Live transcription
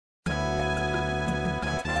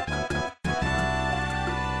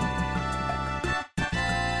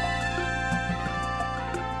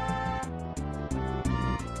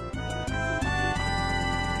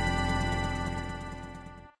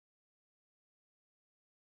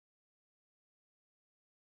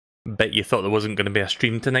bet you thought there wasn't going to be a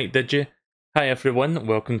stream tonight, did you? Hi everyone,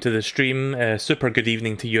 welcome to the stream. Super good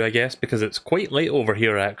evening to you, I guess, because it's quite late over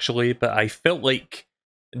here actually, but I felt like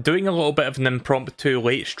doing a little bit of an impromptu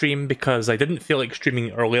late stream because I didn't feel like streaming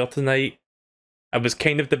earlier tonight. I was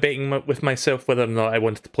kind of debating with myself whether or not I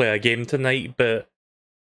wanted to play a game tonight, but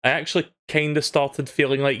I actually kind of started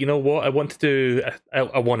feeling like, you know what, I want to do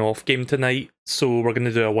a one-off game tonight, so we're going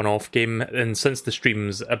to do a one-off game, and since the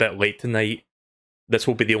stream's a bit late tonight, this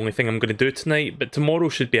will be the only thing I'm going to do tonight, but tomorrow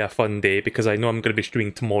should be a fun day, because I know I'm going to be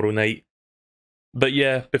streaming tomorrow night. But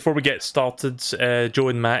yeah, before we get started, Joe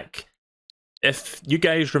and Mac, if you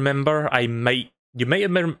guys remember, you might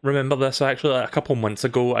remember this actually, like a couple months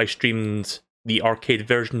ago, I streamed the arcade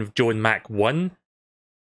version of Joe and Mac 1,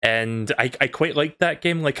 and I quite liked that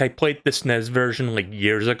game. Like, I played the SNES version like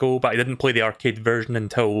years ago, but I didn't play the arcade version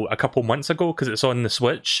until a couple months ago because it's on the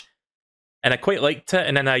Switch. And I quite liked it,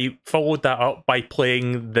 and then I followed that up by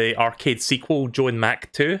playing the arcade sequel, Joe and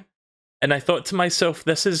Mac 2. And I thought to myself,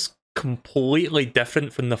 this is completely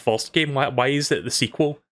different from the first game. Why is it the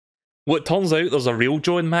sequel? Well, it turns out there's a real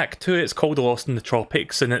Joe and Mac 2. It's called Lost in the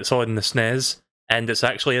Tropics, and it's on the SNES. And it's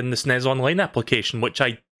actually in the SNES Online application, which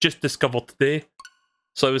I just discovered today.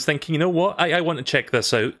 So I was thinking, you know what, I want to check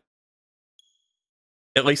this out.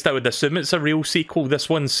 At least I would assume it's a real sequel. This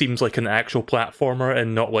one seems like an actual platformer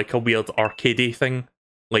and not like a weird arcadey thing,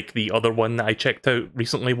 like the other one that I checked out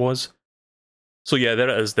recently was. So yeah, there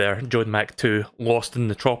it is there, Joe and Mac 2, Lost in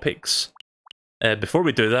the Tropics. Before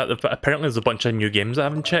we do that, apparently there's a bunch of new games I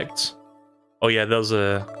haven't checked. Oh yeah, there's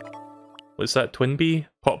a... what's that, Twinbee?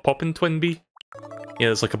 Poppin' Twinbee? Yeah,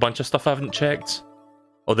 there's like a bunch of stuff I haven't checked.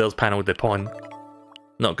 Oh, there's Panel de Pon.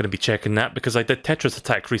 Not going to be checking that because I did Tetris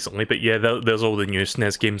Attack recently, but yeah, there's all the new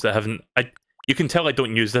SNES games that haven't... you can tell I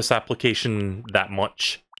don't use this application that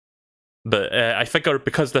much. But I figure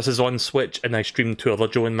because this is on Switch and I streamed 2 other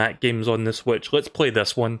Joe and Mac games on the Switch, let's play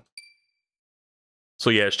this one.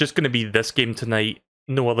 So yeah, it's just going to be this game tonight,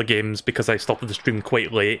 no other games because I started the stream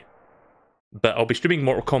quite late. But I'll be streaming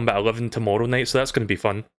Mortal Kombat 11 tomorrow night, so that's going to be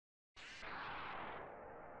fun.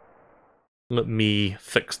 Let me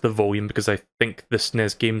fix the volume because I think the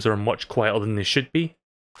SNES games are much quieter than they should be.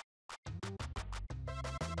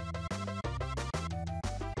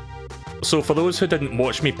 So for those who didn't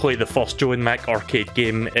watch me play the first Joe and Mac arcade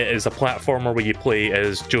game, it is a platformer where you play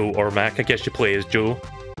as Joe or Mac. I guess you play as Joe.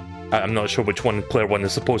 I'm not sure which one player one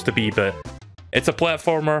is supposed to be, but it's a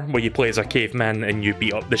platformer where you play as a caveman and you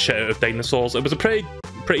beat up the shit out of dinosaurs. It was a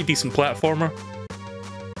pretty decent platformer.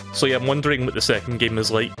 So yeah, I'm wondering what the second game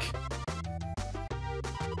is like.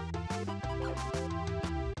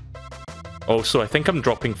 Also, I think I'm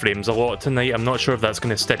dropping frames a lot tonight. I'm not sure if that's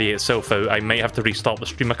going to steady itself out. I might have to restart the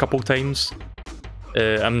stream a couple times.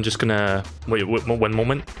 I'm just gonna... wait, one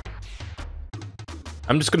moment.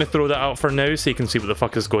 I'm just gonna throw that out for now so you can see what the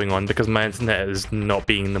fuck is going on, because my internet is not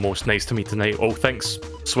being the most nice to me tonight. Oh, thanks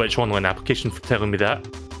Switch Online application for telling me that.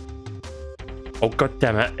 Oh, god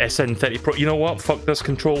damn it, SN30 Pro. You know what? Fuck this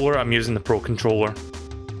controller. I'm using the Pro controller.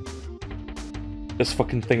 This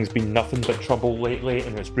fucking thing's been nothing but trouble lately,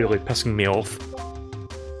 and it's really pissing me off.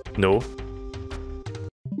 No.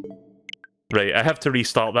 Right, I have to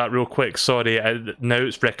restart that real quick, sorry. Now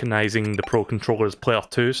it's recognising the Pro controller as player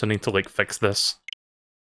 2, so I need to, like, fix this.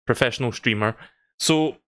 Professional streamer.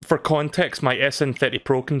 So, for context, my SN30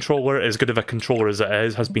 Pro controller, as good of a controller as it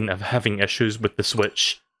is, has been having issues with the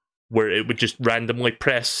Switch, where it would just randomly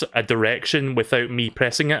press a direction without me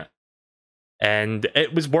pressing it. And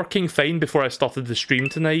it was working fine before I started the stream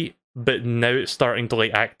tonight, but now it's starting to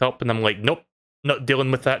like act up, and I'm like, nope, not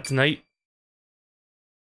dealing with that tonight.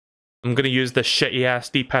 I'm going to use this shitty ass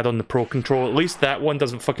D-pad on the Pro controller. At least that one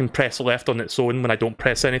doesn't fucking press left on its own when I don't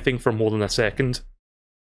press anything for more than a second.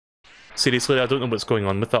 Seriously, I don't know what's going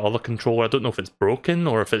on with that other controller. I don't know if it's broken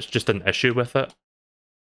or if it's just an issue with it.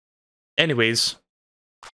 Anyways.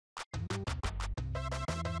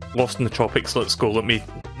 Lost in the Tropics, let's go. Let me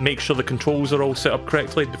make sure the controls are all set up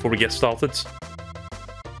correctly before we get started.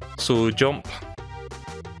 So, jump.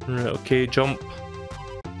 Right, okay, jump.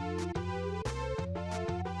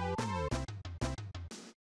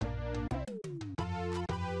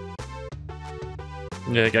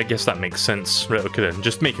 Yeah, I guess that makes sense. Right, okay then,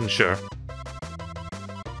 just making sure.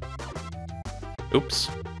 Oops.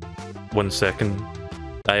 1 second.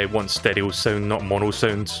 I want stereo sound, not mono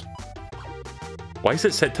sounds. Why is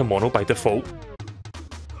it set to mono by default?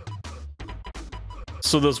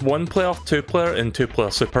 So there's 1 player, 2 player, and 2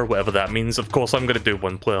 player super, whatever that means. Of course, I'm going to do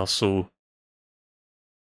 1 player, so...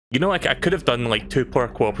 You know, like, I could have done, like, 2 player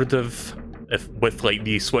cooperative with, like,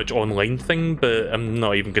 the Switch Online thing, but I'm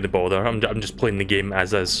not even going to bother. I'm just playing the game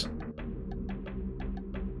as is.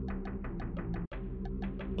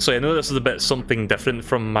 So I know this is a bit something different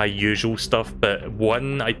from my usual stuff, but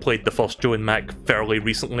one, I played the first Joe and Mac fairly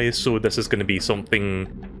recently, so this is going to be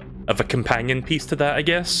something of a companion piece to that, I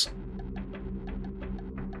guess.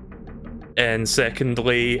 And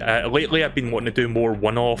secondly, lately I've been wanting to do more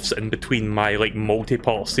one-offs in between my like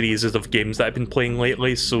multi-part series of games that I've been playing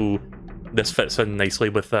lately, so this fits in nicely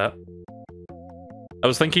with that. I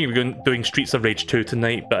was thinking of doing Streets of Rage 2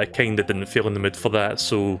 tonight, but I kinda didn't feel in the mood for that,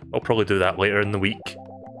 so I'll probably do that later in the week.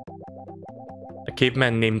 A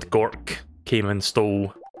caveman named Gork came and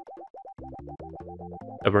stole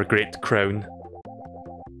our great crown.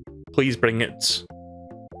 Please bring it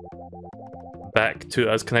back to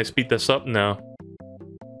us. Can I speed this up? No.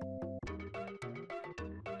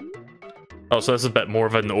 Oh, so this is a bit more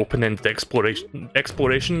of an open-ended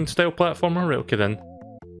exploration style platformer? Right, okay then.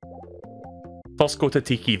 First go to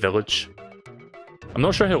Tiki Village. I'm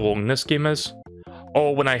not sure how long this game is.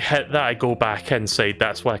 Oh, when I hit that I go back inside,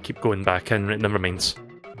 that's why I keep going back in, right, never mind.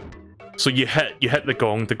 So you hit the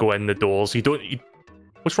gong to go in the doors,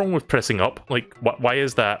 what's wrong with pressing up? Like, why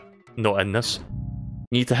is that not in this?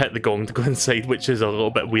 You need to hit the gong to go inside, which is a little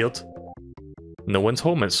bit weird. No one's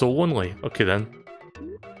home, it's so lonely. Okay then.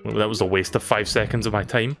 Well, that was a waste of 5 seconds of my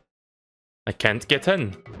time. I can't get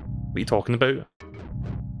in. What are you talking about?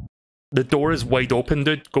 The door is wide open,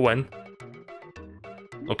 dude. Go in.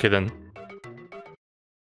 Okay then.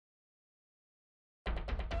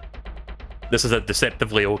 This is a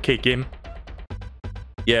deceptively okay game.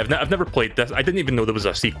 Yeah, I've never played this. I didn't even know there was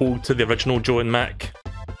a sequel to the original Joe and Mac.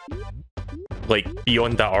 Like,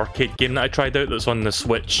 beyond that arcade game that I tried out that's on the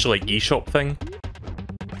Switch, like, eShop thing.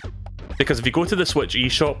 Because if you go to the Switch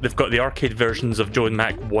eShop, they've got the arcade versions of Joe and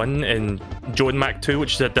Mac 1 and Joe and Mac 2,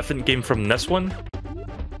 which is a different game from this one.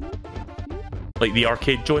 Like, the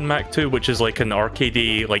arcade Joe and Mac 2, which is like an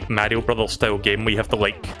arcadey, like, Mario Brothers style game where you have to,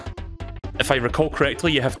 like... If I recall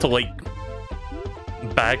correctly, you have to, like...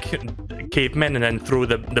 bag cavemen and then throw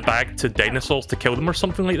the bag to dinosaurs to kill them or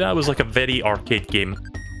something like that. It was like a very arcade game.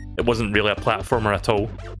 It wasn't really a platformer at all.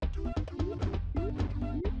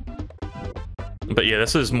 But yeah,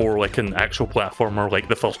 this is more like an actual platformer like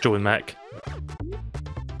the first Joe and Mac.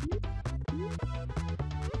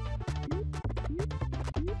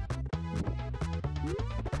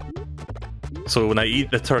 So when I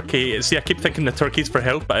eat the turkey, see, I keep thinking the turkey's for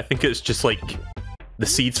health, but I think it's just like the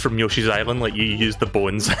seeds from Yoshi's Island, like you use the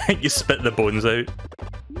bones, you spit the bones out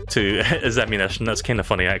to as ammunition. That's kind of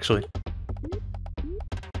funny, actually.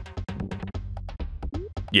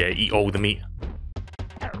 Yeah, eat all the meat.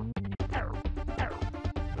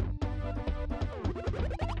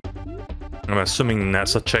 I'm assuming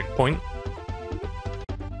that's a checkpoint.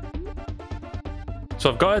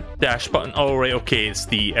 So I've got a dash button. Oh, right, okay, it's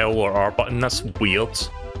the L or R button. That's weird. It's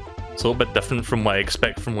a little bit different from what I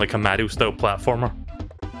expect from like a Mario-style platformer.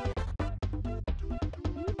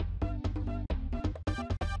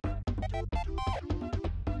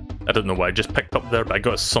 I don't know what I just picked up there, but I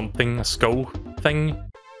got something, a skull thing.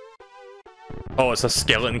 Oh, it's a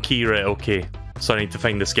skeleton key, right, okay. So I need to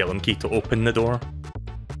find the skeleton key to open the door.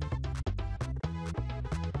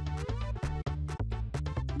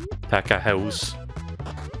 Taka Hills.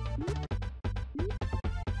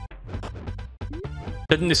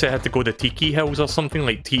 Didn't they say I had to go to Tiki Hills or something,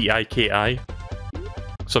 like T-I-K-I?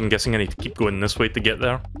 So I'm guessing I need to keep going this way to get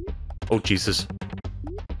there. Oh, Jesus.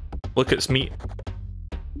 Look, it's meat.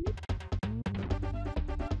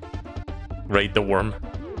 Ride the worm.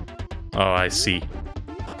 Oh, I see.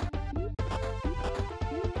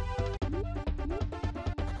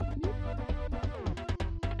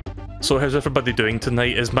 So how's everybody doing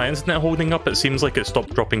tonight? Is my internet holding up? It seems like it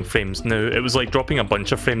stopped dropping frames now. It was like dropping a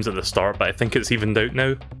bunch of frames at the start, but I think it's evened out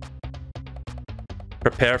now.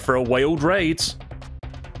 Prepare for a wild ride.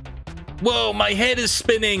 Whoa, my head is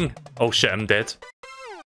spinning! Oh shit, I'm dead.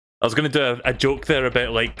 I was gonna do a joke there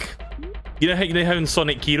about like... You know how in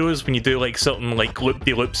Sonic Heroes, when you do like certain like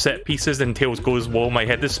loop-de-loop set pieces and Tails goes, whoa, my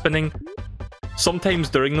head is spinning? Sometimes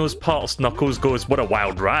during those parts, Knuckles goes, what a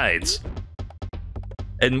wild ride.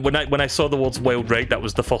 And when I saw the words wild ride, that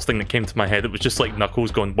was the first thing that came to my head. It was just like Knuckles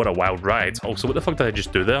going, what a wild ride. Also, what the fuck did I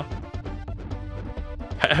just do there?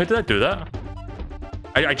 How did I do that?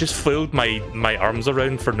 I just flailed my arms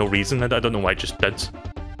around for no reason. I don't know what I just did.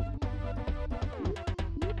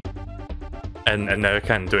 And now I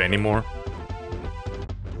can't do it anymore.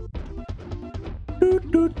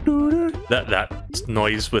 That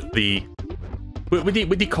noise with the... Would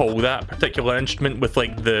you call that particular instrument with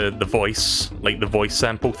like the voice, like the voice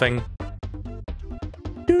sample thing?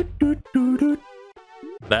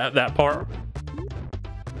 That part.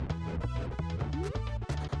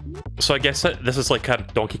 So I guess this is like a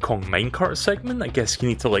Donkey Kong minecart segment. I guess you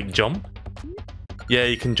need to like jump. Yeah,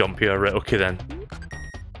 you can jump here, right? Okay then.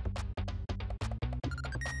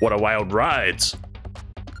 What a wild ride!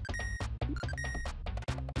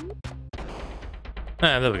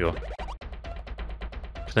 Ah, there we go.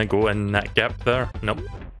 Can I go in that gap there? Nope.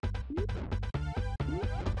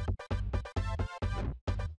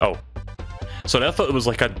 Oh. Sorry, I thought there was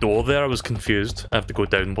like a door there. I was confused. I have to go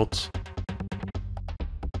downwards.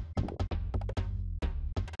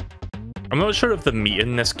 I'm not sure if the meat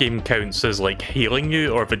in this game counts as like healing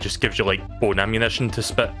you, or if it just gives you like bone ammunition to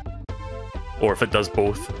spit. Or if it does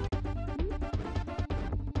both.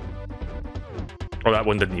 Oh, that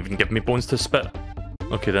one didn't even give me bones to spit.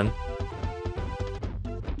 Okay then.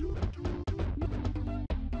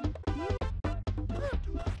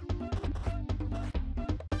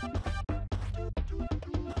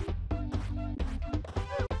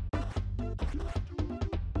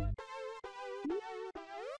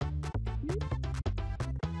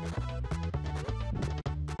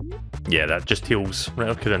 Yeah, that just heals. Right,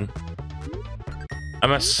 okay then.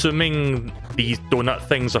 I'm assuming these donut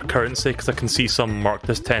things are currency, because I can see some marked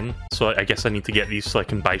as 10, so I guess I need to get these so I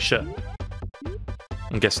can buy shit.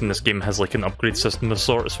 I'm guessing this game has like an upgrade system of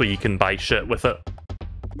sorts where you can buy shit with it.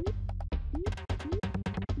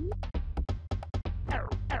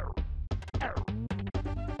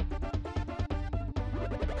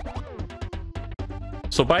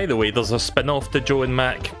 So by the way, there's a spin-off to Joe and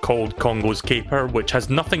Mac called Congo's Caper, which has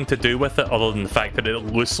nothing to do with it other than the fact that it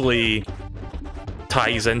loosely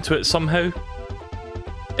ties into it somehow.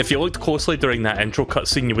 If you looked closely during that intro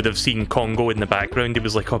cutscene, you would have seen Congo in the background. He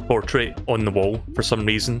was like a portrait on the wall for some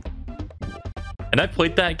reason. And I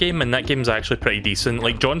played that game, and that game's actually pretty decent.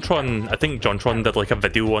 Like JonTron, I think JonTron did like a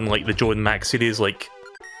video on like the Joe and Mac series like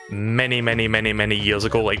many years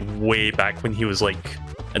ago, like way back when he was like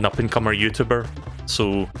an up-and-comer YouTuber.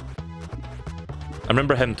 So I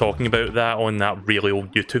remember him talking about that on that really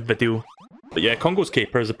old YouTube video. But yeah, Congo's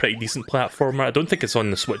Caper is a pretty decent platformer. I don't think it's on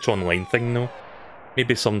the Switch Online thing though.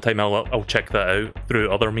 Maybe sometime I'll check that out through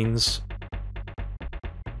other means.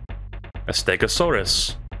 A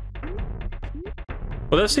Stegosaurus.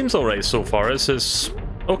 Well, this seems alright so far. This is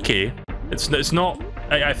okay. It's not...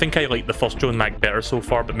 I think I like the first Joe and Mac better so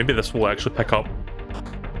far, but maybe this will actually pick up.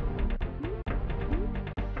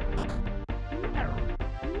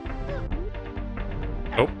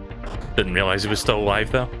 Oh, didn't realise he was still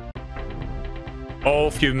alive there. Oh,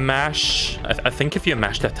 if you mash... I think if you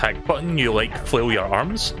mash the attack button, you, like, flail your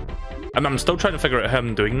arms. I'm still trying to figure out how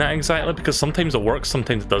I'm doing that exactly, because sometimes it works,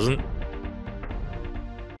 sometimes it doesn't.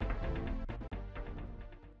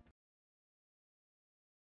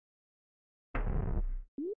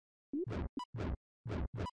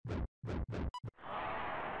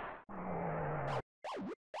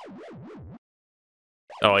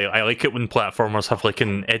 Oh, I like it when platformers have, like,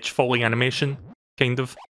 an edge-falling animation, kind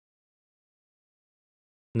of.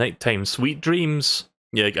 Nighttime, sweet dreams.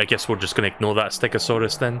 Yeah, I guess we're just going to ignore that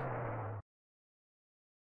Stegosaurus then.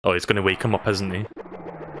 Oh, he's going to wake him up, isn't he?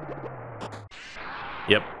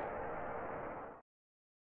 Yep.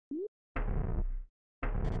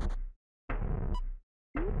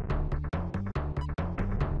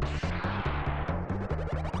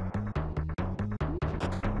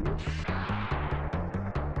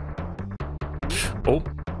 Oh.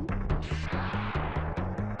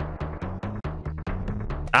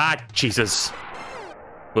 Ah, Jesus.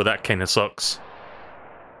 Well, that kind of sucks.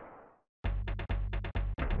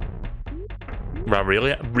 Wow,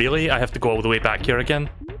 really? Really? I have to go all the way back here again?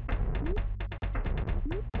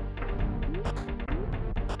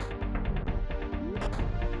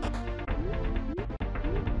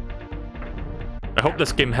 I hope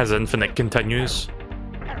this game has infinite continues.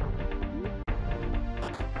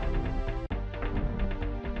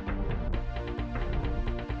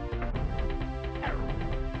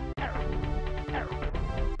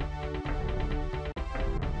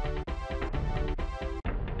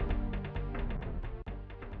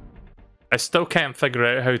 I still can't figure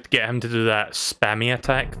out how to get him to do that spammy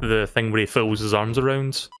attack, the thing where he throws his arms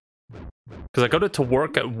around. Because I got it to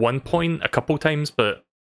work at one point a couple times, but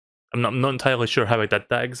I'm not entirely sure how I did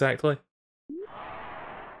that exactly.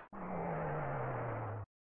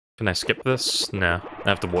 Can I skip this? Nah, I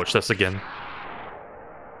have to watch this again.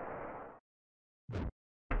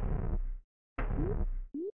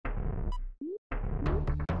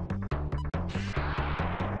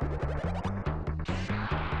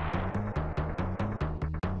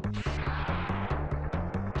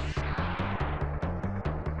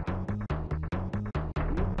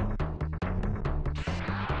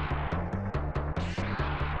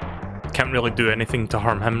 can't really do anything to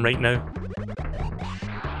harm him right now.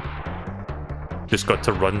 Just got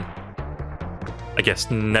to run. I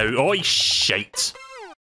guess now... Oh, shite!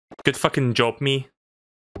 Good fucking job, me.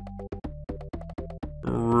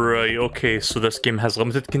 Right, okay, so this game has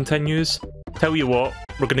limited continues. Tell you what,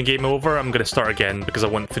 we're gonna game over, I'm gonna start again, because I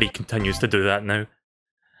want 3 continues to do that now.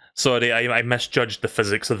 Sorry, I misjudged the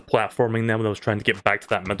physics of the platforming there when I was trying to get back to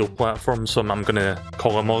that middle platform, so I'm gonna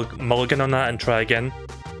call a mulligan on that and try again.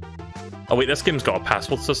 Oh wait, this game's got a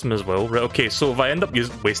password system as well. Right, okay, so if I end up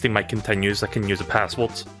wasting my continues, I can use a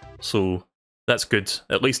password. So, that's good.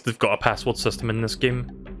 At least they've got a password system in this game.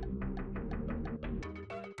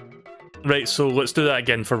 Right, so let's do that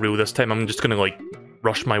again for real this time. I'm just gonna, like,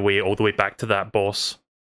 rush my way all the way back to that boss.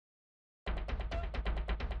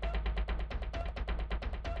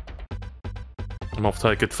 I'm off to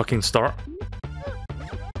a good fucking start.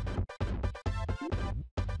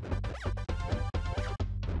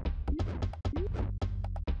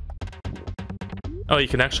 Oh, you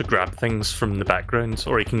can actually grab things from the background,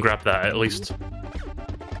 or you can grab that at least.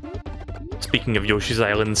 Speaking of Yoshi's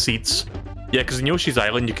Island seeds. Yeah, because in Yoshi's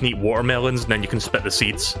Island you can eat watermelons and then you can spit the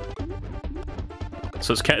seeds.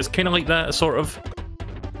 So it's kind of like that, sort of.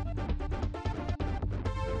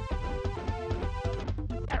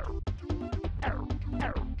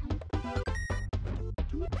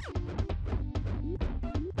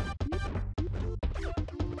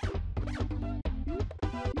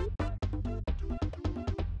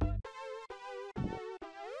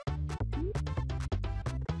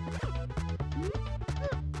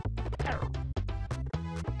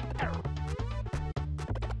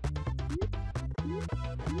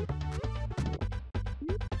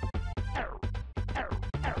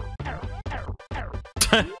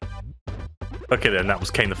 Okay then, that was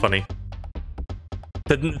kind of funny.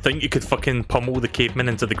 Didn't think you could fucking pummel the caveman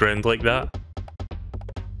into the ground like that.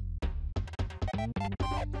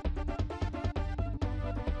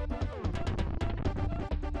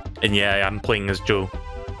 And yeah, I'm playing as Joe.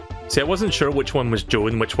 See, I wasn't sure which one was Joe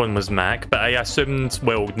and which one was Mac, but I assumed,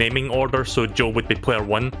 well, naming order, so Joe would be player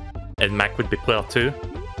 1 and Mac would be player 2.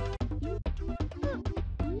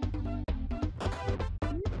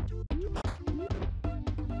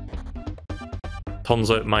 Turns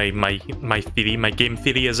out my theory, my game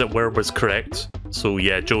theory as it were, was correct. So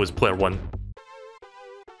yeah, Joe is player 1.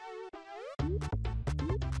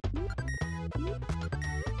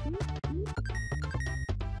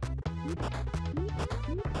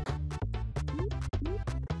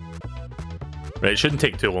 Right, it shouldn't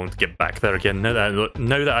take too long to get back there again, now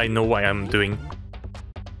that I know what I'm doing.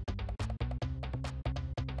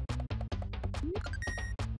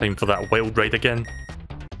 Time for that wild ride again.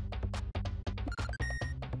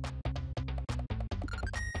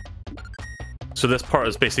 So this part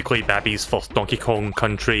is basically Babby's first Donkey Kong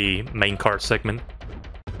Country minecart segment.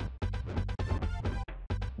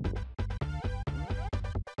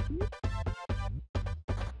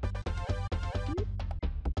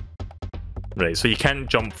 Right, so you can't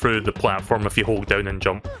jump through the platform if you hold down and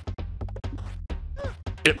jump.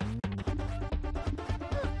 Yep.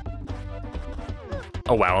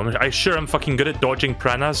 Oh wow, I'm sure I'm fucking good at dodging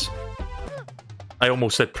piranhas. I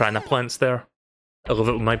almost said piranha plants there. I love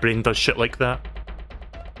it when my brain does shit like that.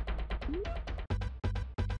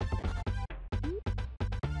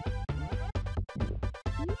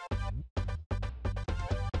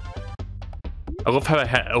 I love how I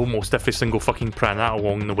hit almost every single fucking piranha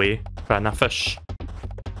along the way. Piranha fish.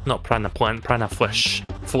 Not piranha plant, piranha fish.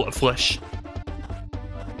 Flish.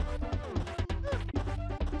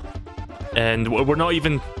 And we're not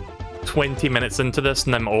even 20 minutes into this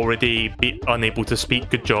and I'm already unable to speak.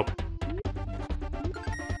 Good job.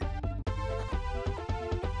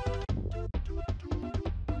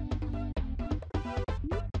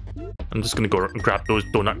 I'm just gonna go grab those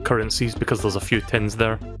donut currencies because there's a few tins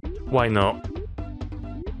there. Why not?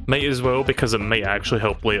 Might as well because it might actually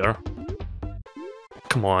help later.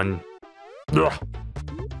 Come on. Ugh.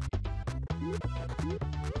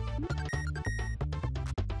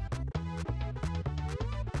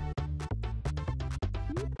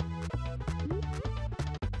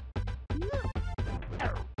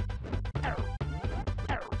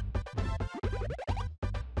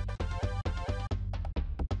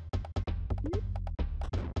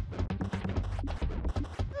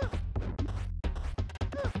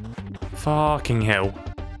 Fucking hell.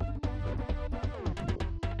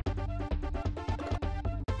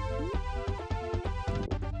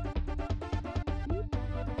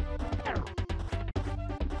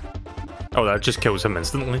 Oh, that just kills him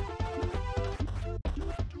instantly.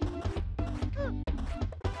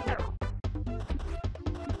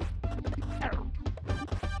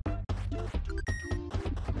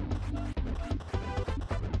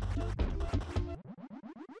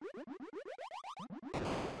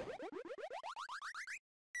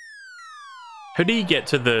 How do you get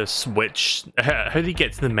to the switch? How do you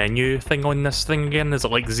get to the menu thing on this thing again? Is it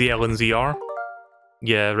like ZL and ZR?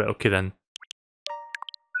 Yeah, right, okay then.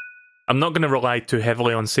 I'm not going to rely too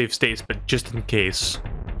heavily on save states, but just in case.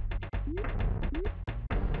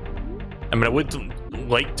 I mean, I would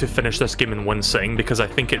like to finish this game in one sitting, because I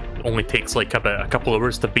think it only takes like about a couple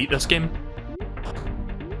hours to beat this game.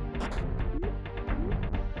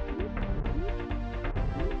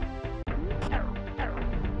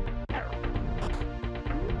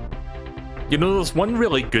 You know, there's one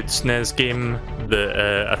really good SNES game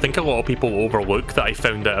that I think a lot of people overlook that I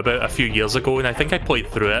found out about a few years ago, and I think I played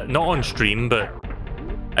through it, not on stream, but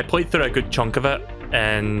I played through a good chunk of it,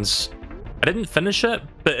 and I didn't finish it,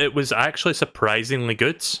 but it was actually surprisingly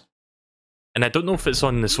good. And I don't know if it's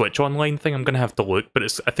on the Switch Online thing, I'm going to have to look, but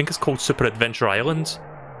I think it's called Super Adventure Island.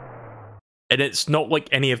 And it's not like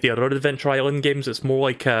any of the other Adventure Island games, it's more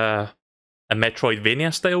like a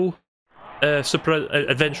Metroidvania style Super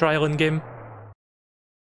Adventure Island game.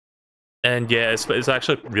 And yeah, it's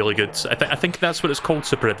actually really good. I think that's what it's called,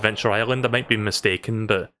 Super Adventure Island. I might be mistaken,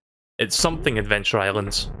 but it's something Adventure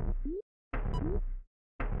Islands.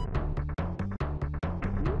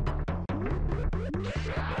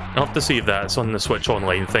 I'll have to see if that's on the Switch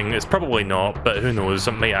Online thing. It's probably not, but who knows,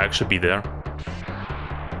 it might actually be there.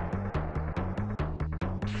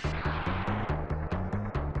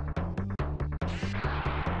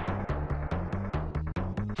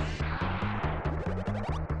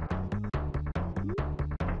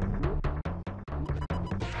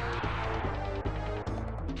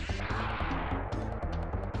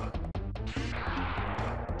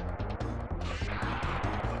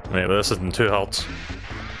 Right, but this isn't too hard.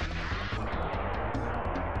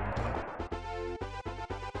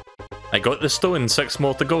 I got the stone, 6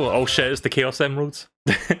 more to go. Oh shit, it's the Chaos Emeralds.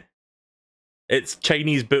 It's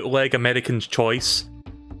Chinese bootleg, American's choice.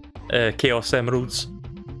 Chaos Emeralds.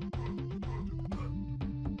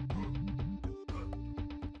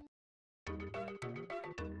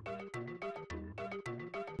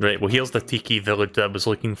 Right, well here's the Tiki Village that I was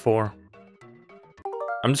looking for.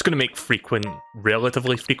 I'm just going to make frequent,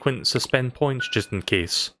 relatively frequent suspend points, just in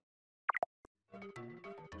case.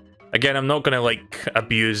 Again, I'm not going to, like,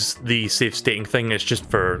 abuse the save stating thing, it's just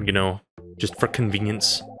for, you know, just for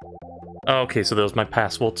convenience. Oh, okay, so there's my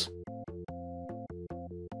password.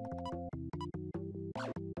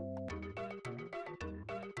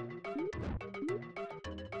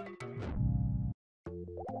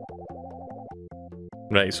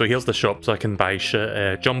 Right, so here's the shop so I can buy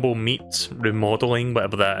shit. Jumbo meat, remodeling,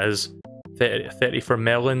 whatever that is. 30 for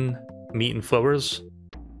melon, meat and flowers.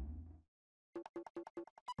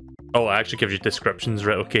 Oh, it actually gives you descriptions,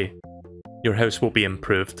 right, okay. Your house will be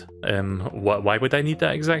improved. Why would I need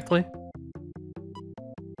that exactly?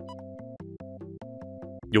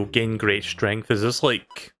 You'll gain great strength. Is this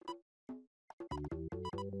like...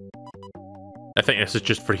 I think this is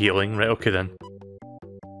just for healing, right, okay then.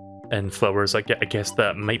 And flowers, I guess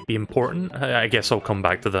that might be important. I guess I'll come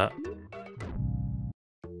back to that.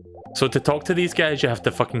 So to talk to these guys, you have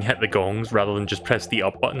to fucking hit the gongs rather than just press the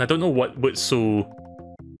up button. I don't know what's so...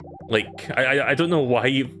 Like, I don't know why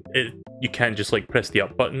you can't just, like, press the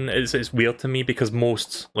up button. It's weird to me because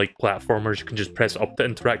most, like, platformers, you can just press up to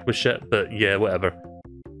interact with shit, but yeah, whatever.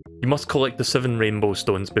 You must collect the 7 rainbow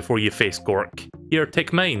stones before you face Gork. Here,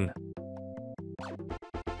 take mine.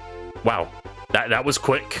 Wow, that was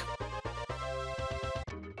quick.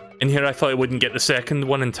 In here, I thought I wouldn't get the second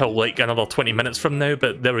one until, like, another 20 minutes from now,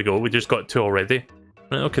 but there we go, we just got 2 already.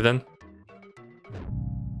 Right, okay then.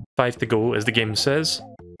 5 to go, as the game says.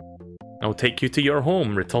 I'll take you to your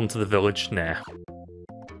home. Return to the village. Nah.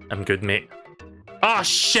 I'm good, mate. Ah,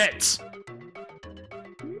 shit!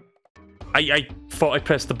 I thought I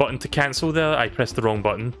pressed the button to cancel there. I pressed the wrong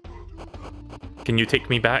button. Can you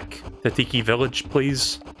take me back to Tiki Village,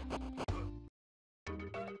 please?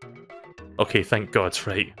 Okay, thank God,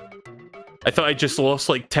 right. I thought I just lost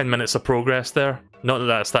like 10 minutes of progress there. Not that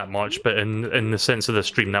that's that much, but in the sense of the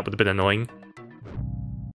stream, that would have been annoying.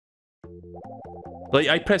 Like,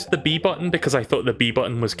 I pressed the B button because I thought the B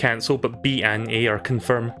button was cancel, but B and A are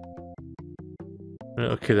confirm.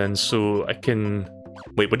 Okay then, so I can...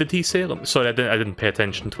 Wait, what did he say? Sorry, I didn't pay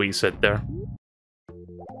attention to what he said there.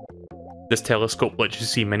 This telescope lets you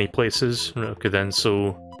see many places. Okay then,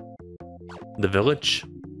 so... The village?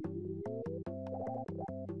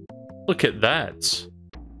 Look at that.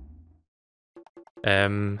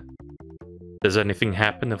 Does anything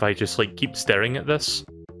happen if I just, like, keep staring at this?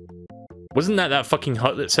 Wasn't that fucking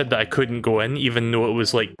hut that said that I couldn't go in, even though it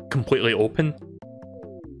was, like, completely open?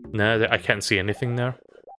 Nah, I can't see anything there.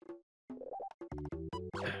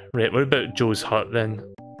 Right, what about Joe's hut, then?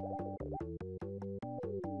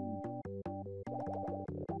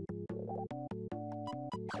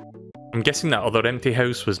 I'm guessing that other empty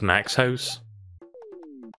house was Mac's house.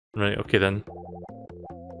 Right, okay then.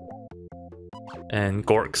 And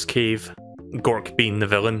Gork's cave. Gork being the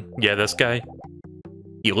villain. Yeah, this guy.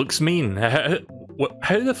 He looks mean.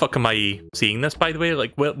 How the fuck am I seeing this, by the way?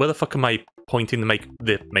 Like, where the fuck am I pointing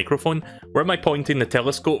the microphone? Where am I pointing the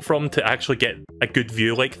telescope from to actually get a good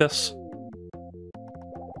view like this?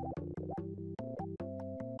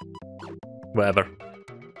 Whatever.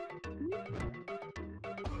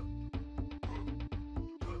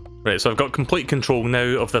 Right, so I've got complete control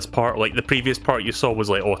now of this part. Like, the previous part you saw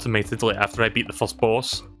was, like, automated, like, after I beat the first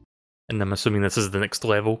boss. And I'm assuming this is the next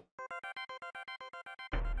level.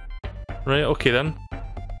 Right, okay then.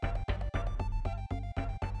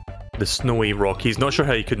 The snowy Rockies. Not sure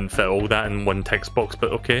how you couldn't fit all that in one text box,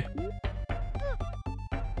 but okay.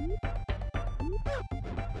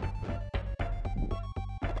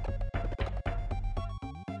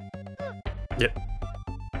 Yep.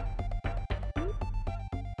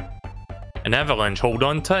 An avalanche, hold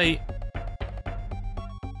on tight.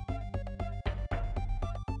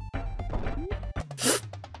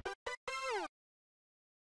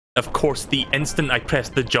 Of course, the instant I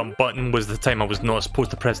pressed the jump button was the time I was not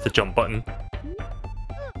supposed to press the jump button.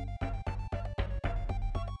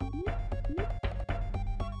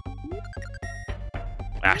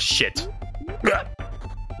 Ah, shit.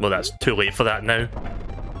 Well, that's too late for that now.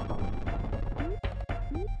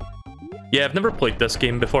 Yeah, I've never played this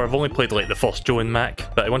game before. I've only played, like, the first Joe and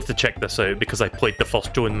Mac, but I wanted to check this out because I played the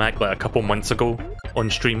first Joe and Mac, like, a couple months ago on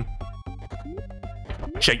stream.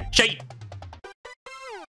 Shite, shite!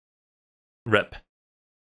 Rip.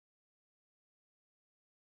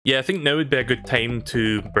 Yeah, I think now would be a good time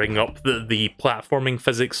to bring up that the platforming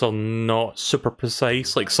physics are not super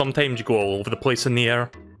precise. Like, sometimes you go all over the place in the air.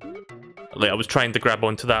 Like, I was trying to grab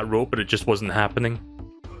onto that rope, but it just wasn't happening.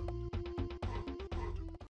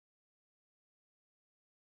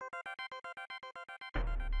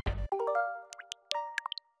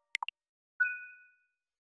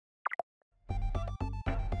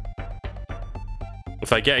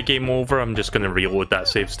 If I get a game over, I'm just going to reload that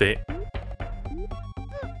save state.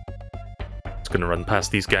 Just going to run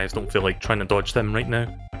past these guys, don't feel like trying to dodge them right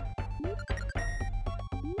now.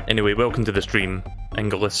 Anyway, welcome to the stream,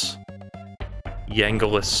 Angelus.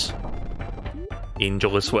 Yangelus.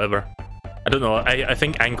 Angelus, whatever. I don't know, I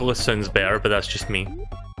think Angelus sounds better, but that's just me.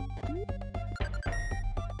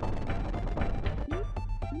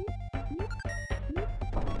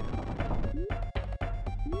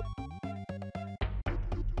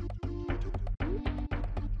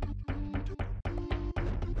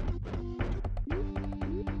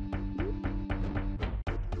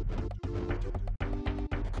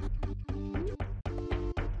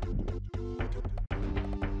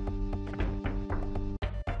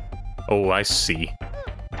 Oh, I see.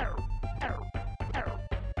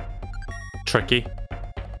 Tricky.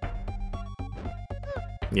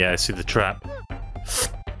 Yeah, I see the trap.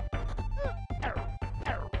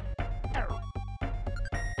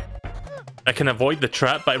 I can avoid the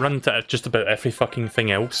trap, but I run into just about every fucking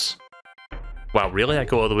thing else. Wow, really? I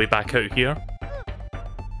go all the way back out here?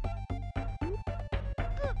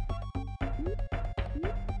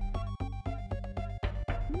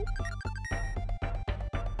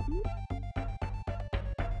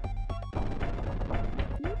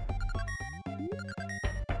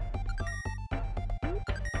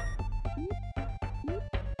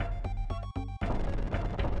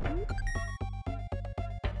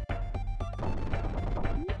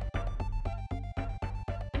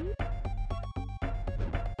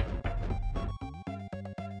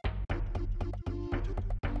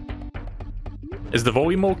 Is the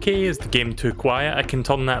volume okay? Is the game too quiet? I can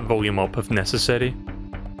turn that volume up if necessary.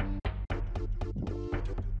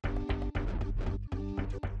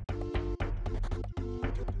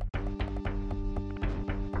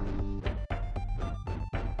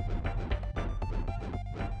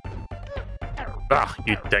 Ah,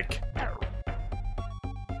 you dick.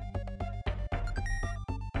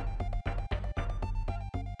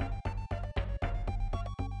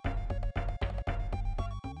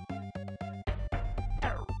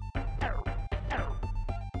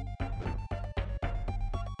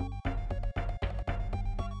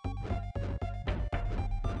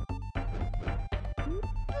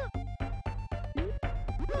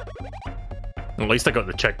 At least I got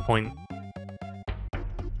the checkpoint.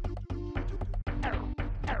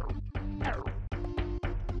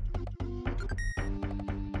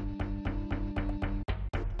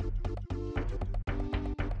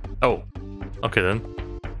 Oh, okay then.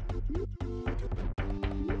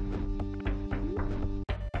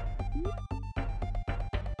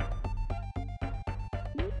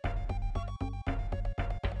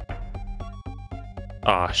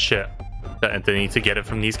 Ah, shit. Do I need to get it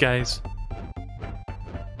from these guys?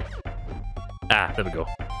 Ah, there we go.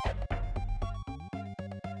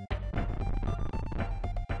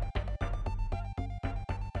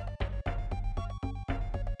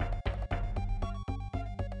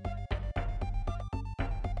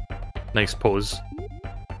 Nice pose.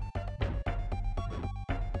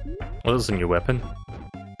 Oh, this is a new weapon.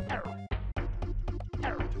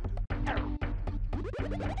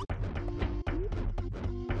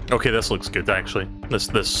 Okay, this looks good actually.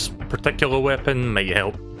 This particular weapon might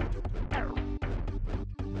help.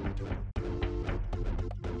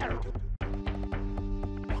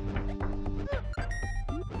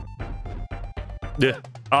 Yeah.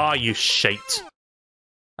 Ah, you shite.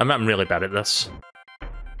 I'm really bad at this.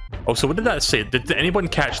 Oh, so what did that say? Did anyone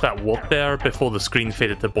catch that word there before the screen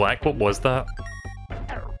faded to black? What was that?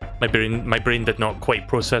 My brain did not quite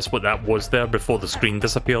process what that was there before the screen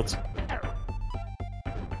disappeared.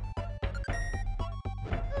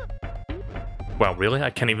 Wow, really?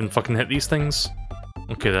 I can't even fucking hit these things?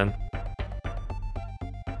 Okay then.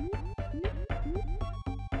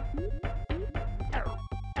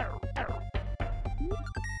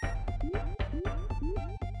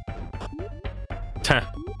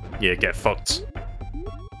 Yeah, get fucked.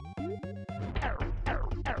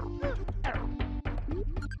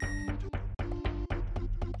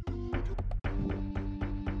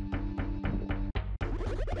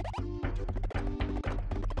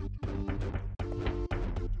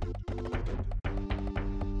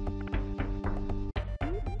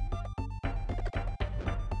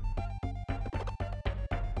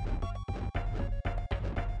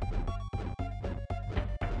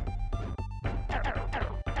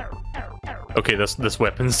 Okay, this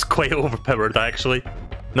weapon's quite overpowered, actually.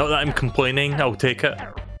 Not that I'm complaining, I'll take it.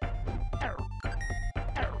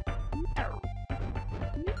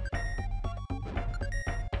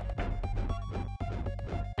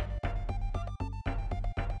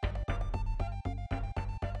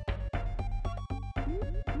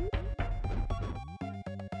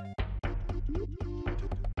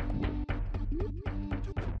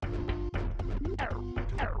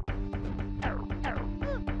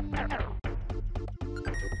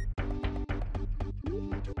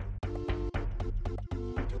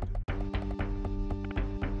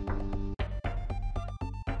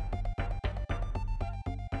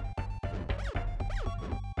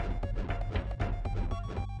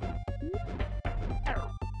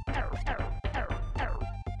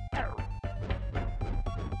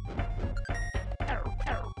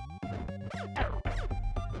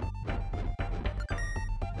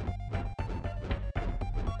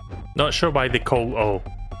 Not sure why they call... oh.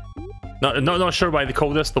 Not sure why they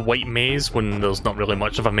call this the white maze when there's not really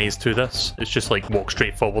much of a maze to this. It's just like walk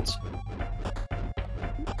straight forwards.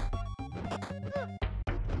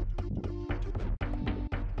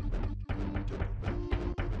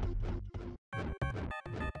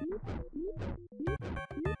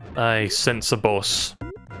 I sense a boss.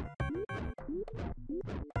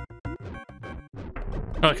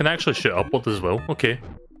 Oh, I can actually shoot upward as well. Okay.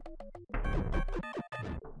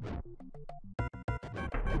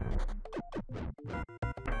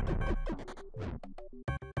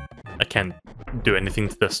 I can't do anything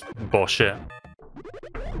to this boss yet.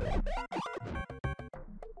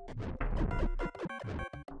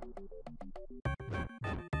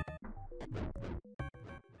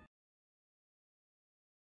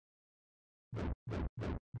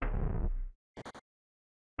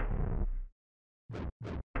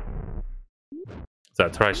 Is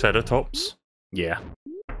that Triceratops? Yeah.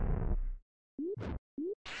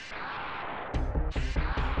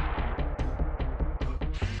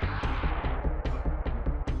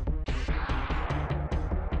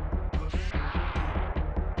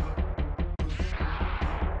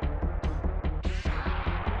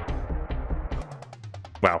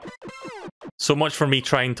 Wow. So much for me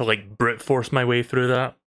trying to, like, brute force my way through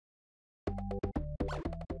that.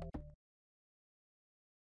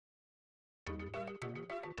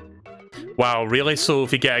 Wow, really? So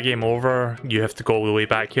if you get a game over, you have to go all the way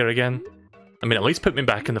back here again? I mean, at least put me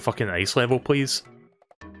back in the fucking ice level, please.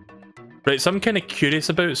 Right, so I'm kind of curious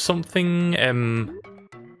about something.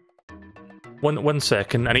 One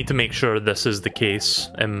second. I need to make sure this is the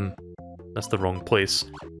case. That's the wrong place.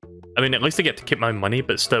 I mean, at least I get to keep my money,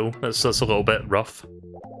 but still, that's a little bit rough.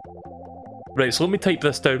 Right, so let me type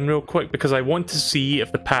this down real quick, because I want to see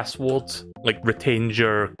if the password, like, retains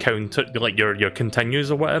your counter, like, your continues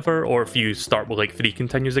or whatever, or if you start with, like, 3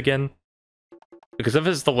 continues again. Because if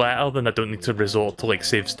it's the latter, then I don't need to resort to, like,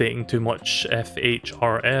 save stating too much.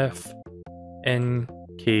 FHRF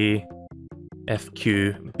NK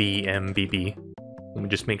FQ BMBB. Let me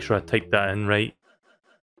just make sure I type that in right.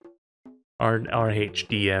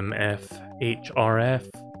 RHDMF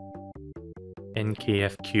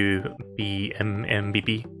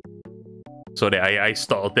NKFQBMMBB. Sorry, I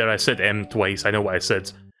stuttered there. I said M twice. I know what I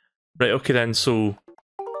said. Right, okay then, so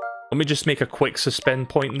let me just make a quick suspend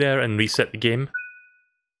point there and reset the game.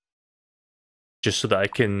 Just so that I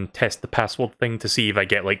can test the password thing to see if I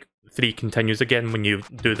get like 3 continues again when you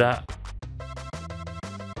do that.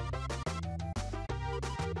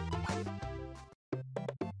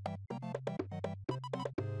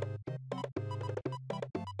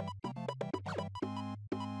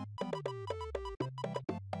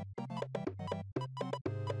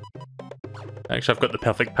 Actually, I've got the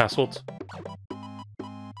perfect password.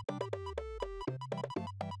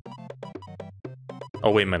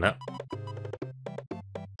 Oh, wait a minute.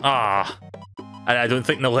 Ah! I don't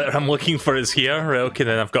think the letter I'm looking for is here. Right, okay,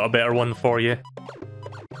 then I've got a better one for you.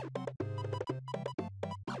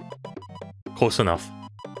 Close enough.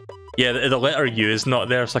 Yeah, the letter U is not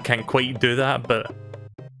there, so I can't quite do that, but...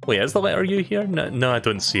 Wait, is the letter U here? No, I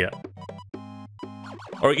don't see it.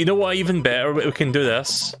 Or, you know what, even better, we can do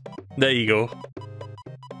this. There you go.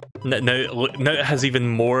 Now it has even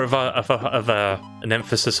more of an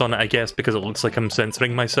emphasis on it, I guess, because it looks like I'm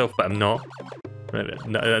censoring myself, but I'm not. Right,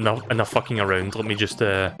 enough fucking around. Let me just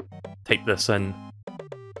type this in.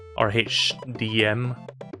 RHDM.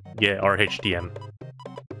 Yeah, RHDM.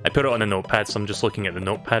 I put it on a notepad, so I'm just looking at the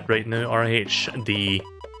notepad right now. RHDM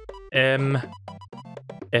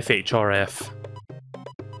FHRF.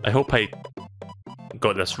 I hope I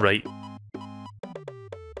got this right.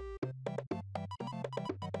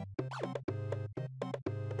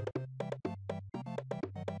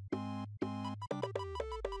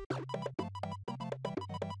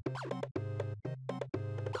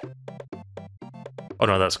 Oh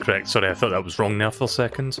no, that's correct. Sorry, I thought that was wrong there for a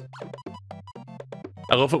second.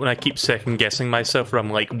 I love it when I keep second guessing myself where I'm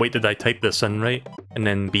like, wait, did I type this in right? And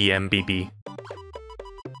then BMBB.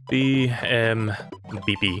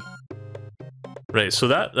 BMBB. Right, so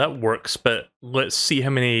that works, but let's see how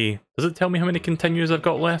many... Does it tell me how many continues I've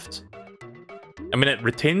got left? I mean, it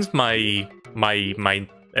retains my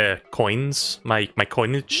coins, my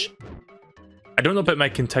coinage. I don't know about my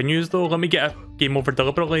continues though. Let me get a game over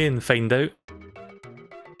deliberately and find out.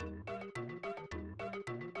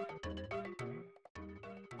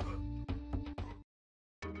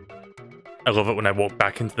 I love it when I walk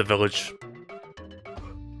back into the village.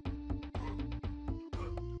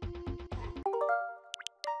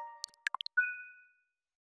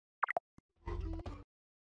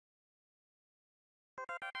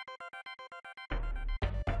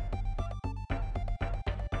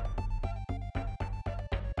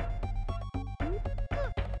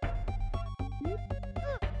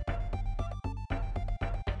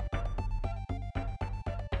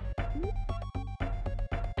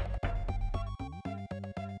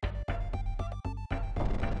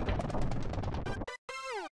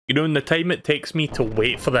 You know, in the time it takes me to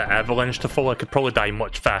wait for the avalanche to fall, I could probably die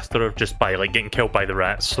much faster just by, like, getting killed by the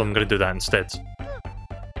rats, so I'm gonna do that instead.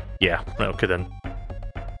 Yeah, right, okay then.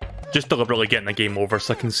 Just deliberately getting the game over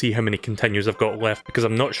so I can see how many continues I've got left, because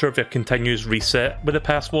I'm not sure if your continues reset with the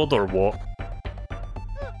password or what.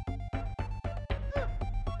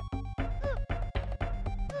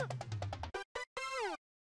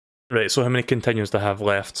 Right, so how many continues do I have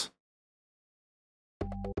left?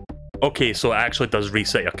 Okay, so it actually does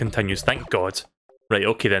reset your continues, thank God. Right,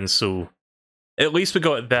 okay then, so... At least we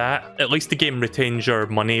got that. At least the game retains your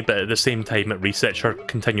money, but at the same time it resets your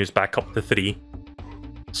continues back up to 3.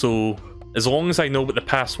 So, as long as I know what the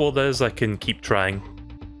password is, I can keep trying.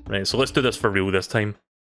 Right, so let's do this for real this time.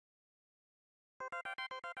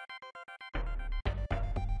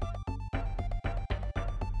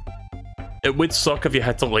 It would suck if you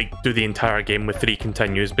had to, like, do the entire game with 3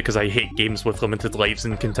 continues, because I hate games with limited lives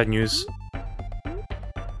and continues.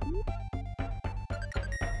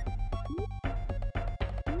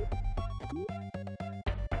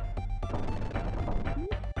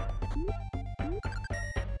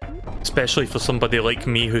 Especially for somebody like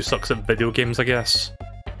me who sucks at video games, I guess.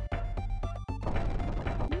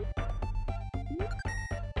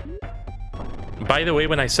 By the way,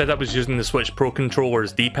 when I said I was using the Switch Pro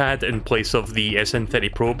controller's D-pad in place of the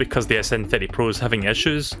SN30 Pro because the SN30 Pro is having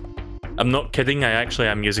issues, I'm not kidding, I actually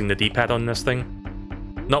am using the D-pad on this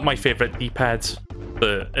thing. Not my favourite D-pad,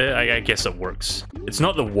 but I guess it works. It's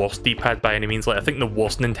not the worst D-pad by any means. Like, I think the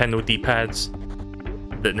worst Nintendo D-pads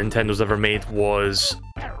that Nintendo's ever made was...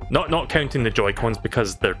 Not counting the Joy-Cons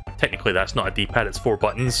because technically that's not a D-pad, it's 4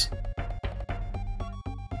 buttons.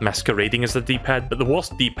 Masquerading as the D-pad, but the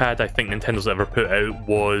worst D-pad I think Nintendo's ever put out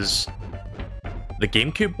was the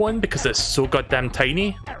GameCube one because it's so goddamn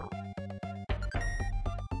tiny.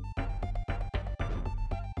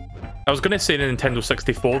 I was going to say the Nintendo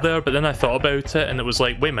 64 there, but then I thought about it and it was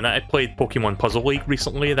like, wait a minute, I played Pokemon Puzzle League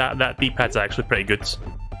recently, that D-pad's actually pretty good.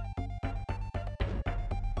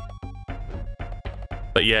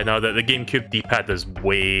 But yeah, no, the GameCube D-pad is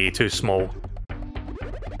way too small.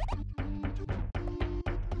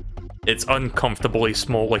 It's uncomfortably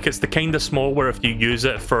small, like it's the kind of small where if you use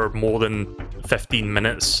it for more than 15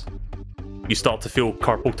 minutes, you start to feel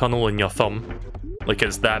carpal tunnel in your thumb. Like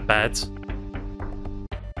it's that bad.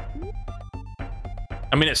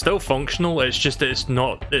 I mean, it's still functional, it's just that it's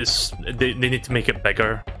not, they need to make it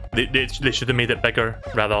bigger. They should have made it bigger,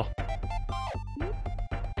 rather.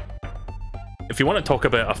 If you want to talk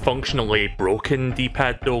about a functionally broken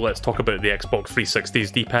D-pad though, let's talk about the Xbox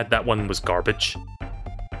 360's D-pad. That one was garbage.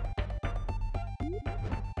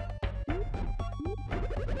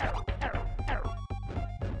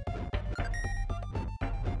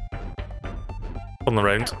 On the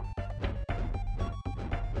round.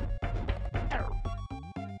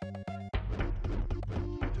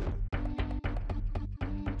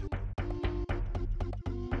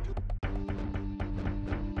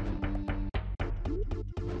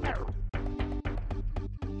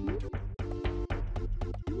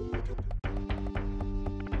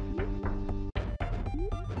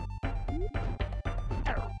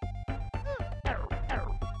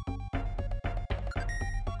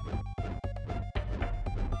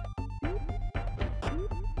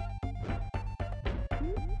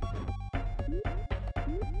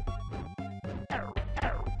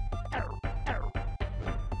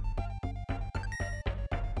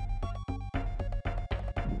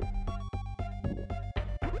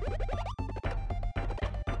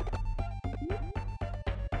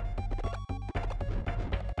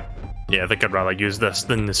 Yeah, I think I'd rather use this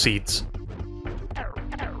than the seeds.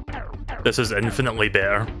 This is infinitely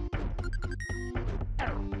better.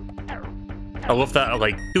 I love that,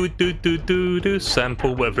 like, do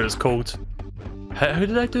sample, whatever it's called. How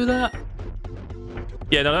did I do that?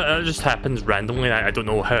 Yeah, no, that just happens randomly. I don't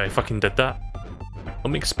know how I fucking did that.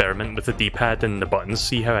 Let me experiment with the D-pad and the buttons,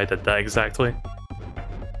 see how I did that exactly.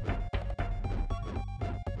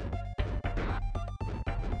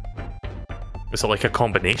 Is it like a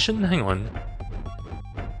combination? Hang on.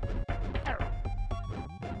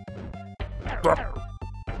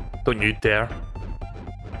 Don't you dare.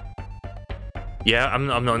 Yeah, I'm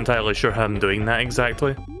not entirely sure how I'm doing that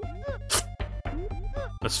exactly.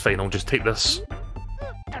 That's fine, I'll just take this.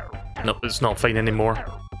 Nope, it's not fine anymore.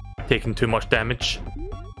 Taking too much damage.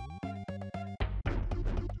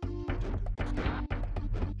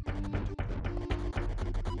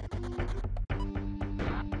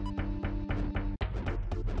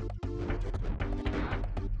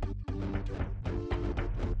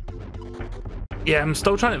 Yeah, I'm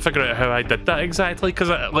still trying to figure out how I did that exactly, because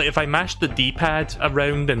like, if I mash the D-pad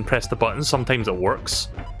around and press the buttons, sometimes it works.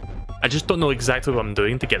 I just don't know exactly what I'm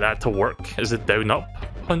doing to get that to work. Is it down-up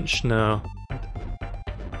punch? No.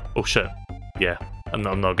 Oh shit. Yeah, I'm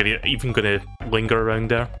not even gonna linger around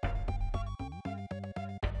there.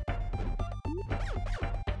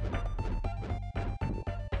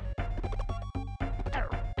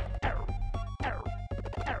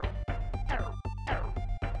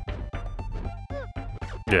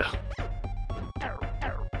 Yeah.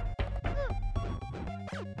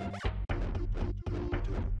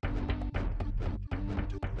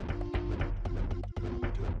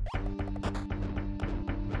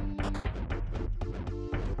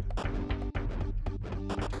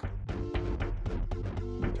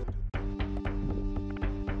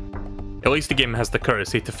 At least the game has the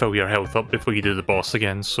courtesy to fill your health up before you do the boss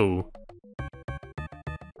again, so...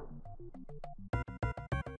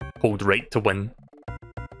 hold right to win.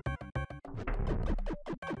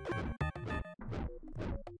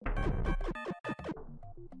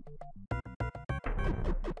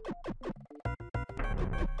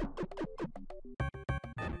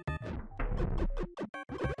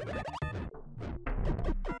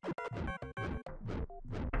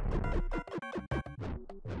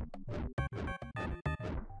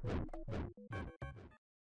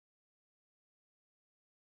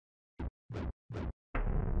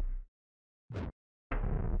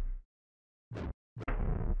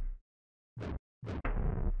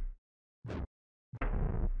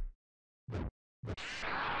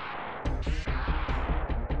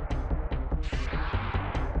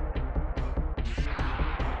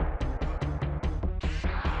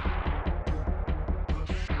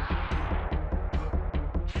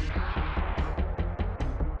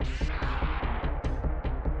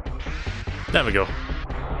 There we go.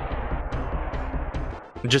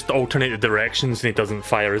 Just alternate the directions and he doesn't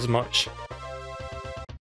fire as much.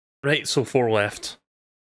 Right, so 4 left.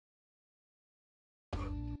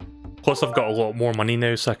 Plus I've got a lot more money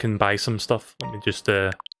now, so I can buy some stuff. Let me just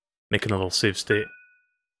make another save state.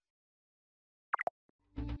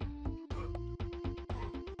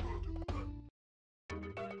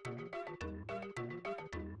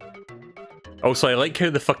 Also, I like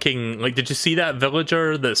how the fucking... Like, did you see that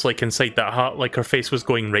villager that's, like, inside that hut? Like, her face was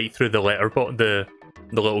going right through the letterbox, the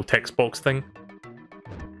little text box thing.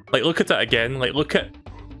 Like, look at that again. Like, look at...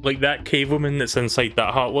 Like, that cave woman that's inside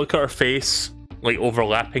that hut. Look at her face, like,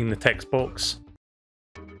 overlapping the text box.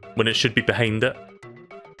 When it should be behind it.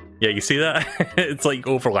 Yeah, you see that? It's, like,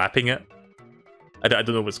 overlapping it. I don't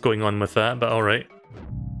know what's going on with that, but alright.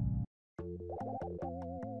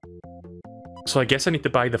 So I guess I need to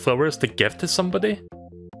buy the flowers to give to somebody?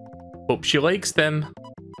 Hope she likes them.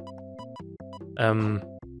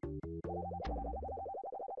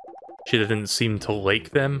 She didn't seem to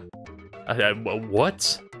like them.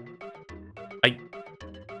 What?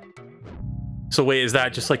 So wait, is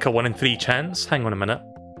that just like a 1 in 3 chance? Hang on a minute.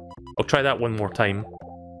 I'll try that one more time.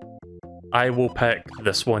 I will pick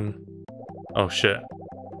this one. Oh shit.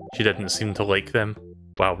 She didn't seem to like them.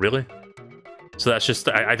 Wow, really? So that's just...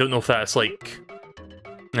 I don't know if that's like...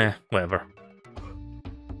 whatever.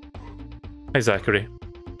 Hi, Zachary.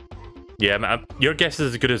 Yeah, your guess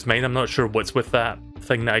is as good as mine. I'm not sure what's with that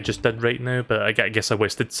thing that I just did right now, but I guess I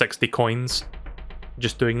wasted 60 coins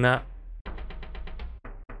just doing that.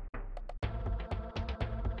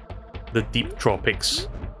 The deep tropics.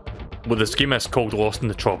 Well, this game is called Lost in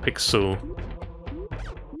the Tropics, so...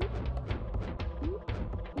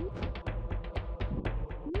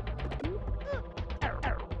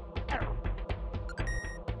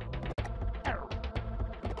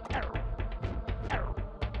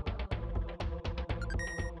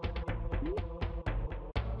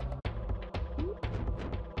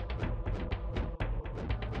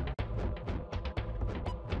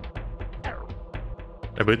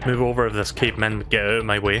 I would move over if this caveman would get out of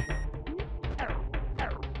my way.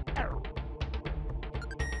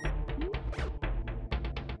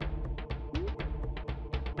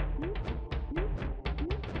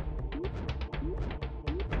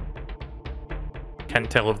 Can't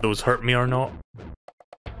tell if those hurt me or not.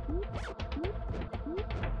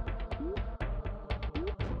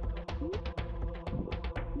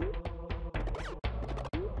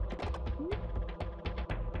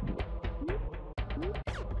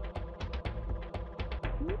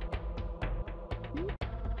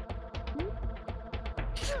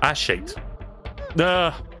 Ah, shit.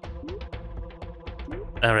 Alright,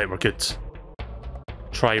 we're good.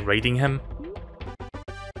 Try riding him.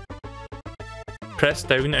 Press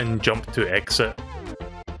down and jump to exit.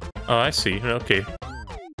 Oh, I see. Okay.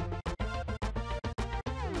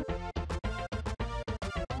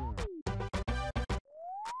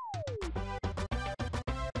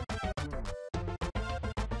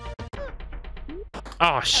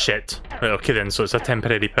 Ah, shit. Right, okay then, so it's a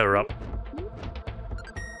temporary power-up.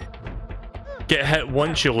 Get hit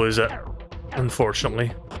once, you lose it.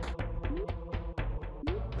 Unfortunately.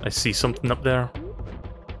 I see something up there.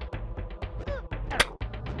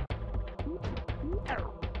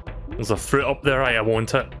 There's a fruit up there, I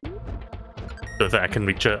want it. Don't think I can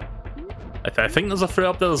reach it. I think there's a fruit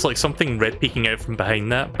up there, there's like something red peeking out from behind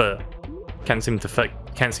that, but can't seem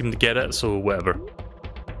to get it, so whatever.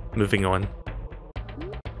 Moving on.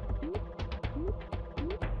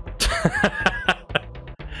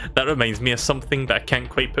 That reminds me of something, but I can't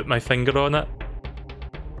quite put my finger on it.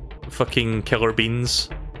 Fucking killer beans.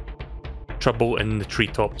 Trouble in the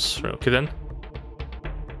treetops. Right, okay then.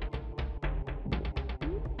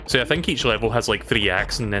 So I think each level has like 3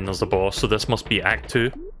 acts and then there's a boss, so this must be Act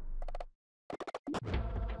 2.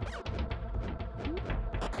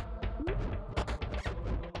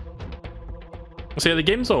 So yeah, the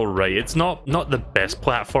game's alright. It's not the best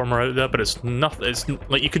platformer out there, but it's not. It's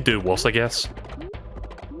like you could do worse, I guess.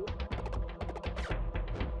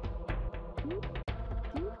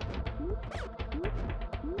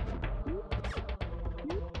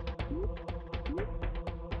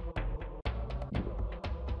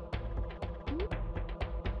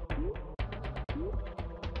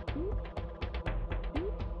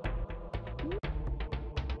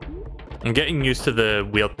 I'm getting used to the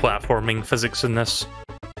weird platforming physics in this.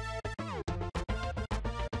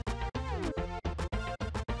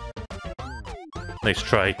 Nice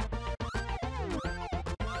try.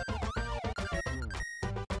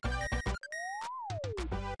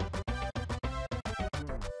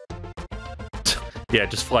 Yeah,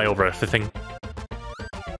 just fly over everything.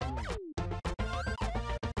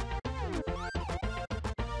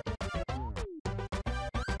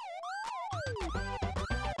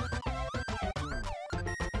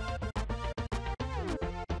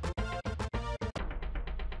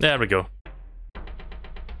 There we go.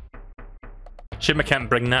 Shame I can't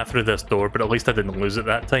bring that through this door, but at least I didn't lose it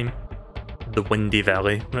that time. The Windy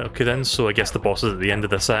Valley. Okay then, so I guess the boss is at the end of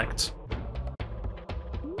this act.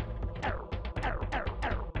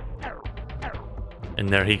 And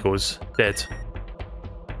there he goes, dead.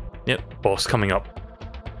 Yep, boss coming up.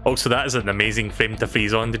 Oh, so that is an amazing frame to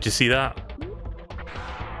freeze on, did you see that?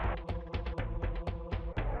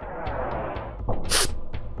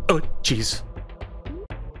 Oh, jeez.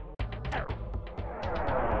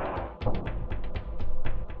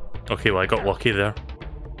 Okay, well I got lucky there.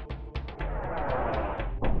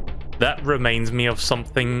 That reminds me of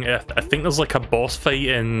something, I think there's like a boss fight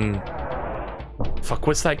in... Fuck,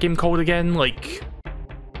 what's that game called again? Like...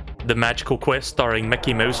 The Magical Quest starring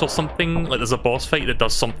Mickey Mouse or something? Like there's a boss fight that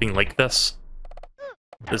does something like this.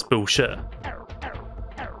 It's bullshit.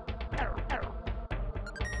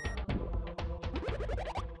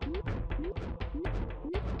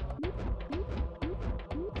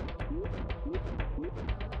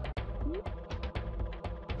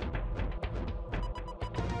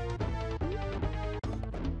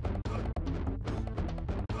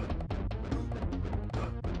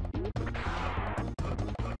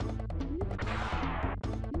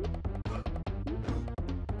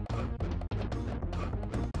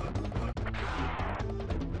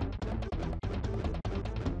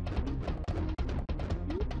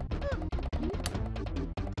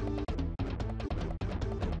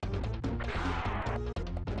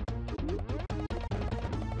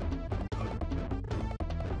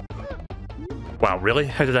 Wow, really?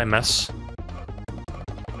 How did I miss?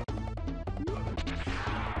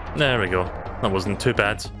 There we go. That wasn't too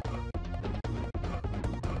bad.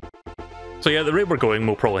 So yeah, the rate we're going,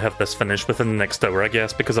 we'll probably have this finished within the next hour, I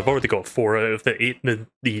guess, because I've already got 4 out of the 8,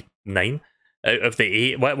 the 9 out of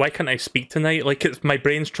the 8. Why can't I speak tonight? Like, it's my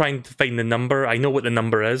brain's trying to find the number. I know what the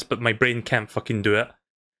number is, but my brain can't fucking do it.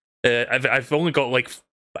 I've only got like,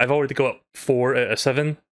 I've already got 4 out of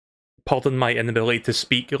 7. Pardon my inability to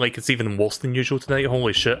speak, like it's even worse than usual tonight,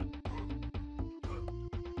 holy shit.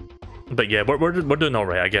 But yeah, we're doing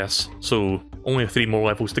alright, I guess. So, only 3 more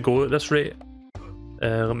levels to go at this rate.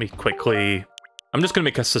 Let me quickly... I'm just going to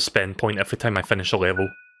make a suspend point every time I finish a level.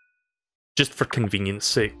 Just for convenience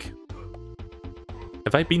sake.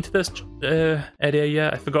 Have I been to this area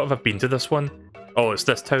yet? I forgot if I've been to this one. Oh, it's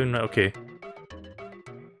this town, okay.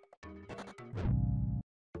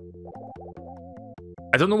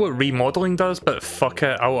 I don't know what remodeling does, but fuck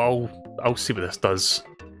it, I'll see what this does.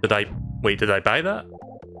 Did I buy that?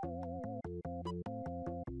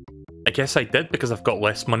 I guess I did because I've got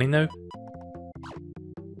less money now.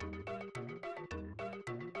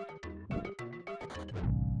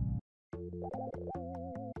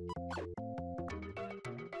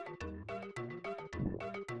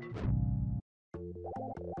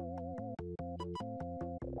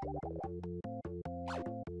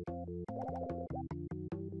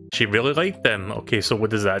 She really liked them. Okay, so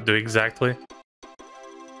what does that do exactly?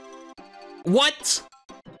 What?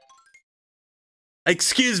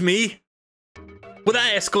 Excuse me? Well,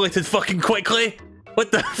 that escalated fucking quickly.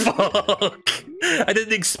 What the fuck? I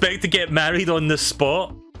didn't expect to get married on the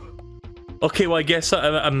spot. Okay, well I guess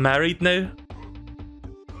I'm married now.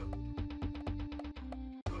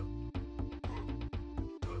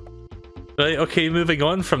 Right, okay, moving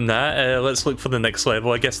on from that, let's look for the next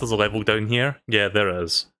level. I guess there's a level down here. Yeah, there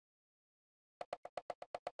is.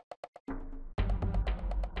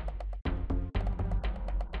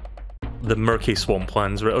 The murky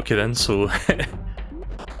swamplands, right? Okay then, so...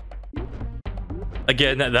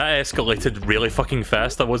 Again, that escalated really fucking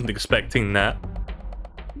fast. I wasn't expecting that.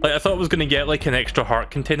 Like, I thought I was gonna get like an extra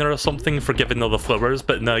heart container or something for giving all the flowers,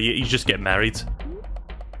 but no, you just get married.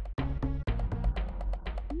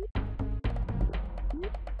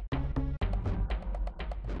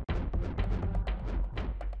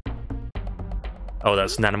 Oh,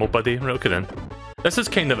 that's an animal buddy? Right, okay then. This is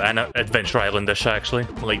kind of Adventure Island-ish, actually.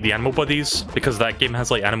 Like the animal buddies, because that game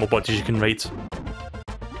has like animal buddies you can ride.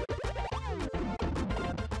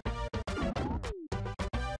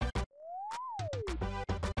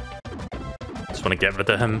 Just want to get rid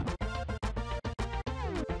of him.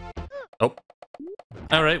 Oh.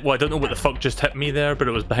 Alright, well I don't know what the fuck just hit me there, but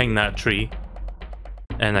it was behind that tree.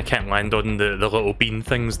 And I can't land on the little bean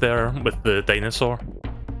things there with the dinosaur.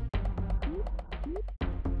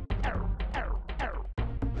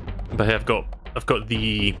 But I've got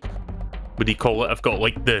the, what do you call it? I've got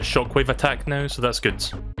like the shockwave attack now, so that's good.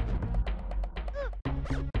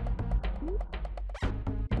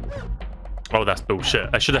 Oh, that's bullshit.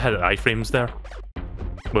 I should have had iframes there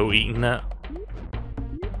while eating that.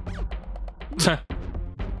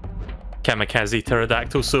 Kamikaze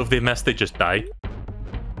pterodactyl, so if they miss, they just die.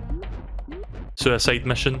 Suicide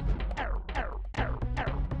mission.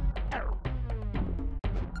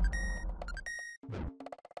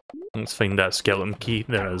 Let's find that skeleton key.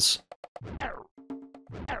 There it is.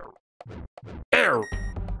 Ow!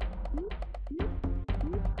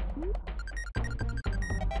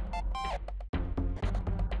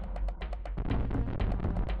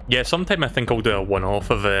 Yeah, sometime I think I'll do a one-off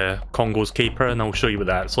of Congo's Caper and I'll show you what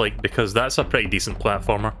that's like, because that's a pretty decent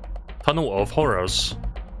platformer. Tunnel of Horrors.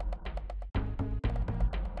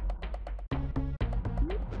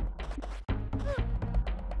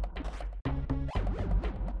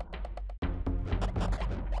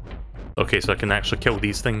 Okay, so I can actually kill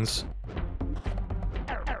these things.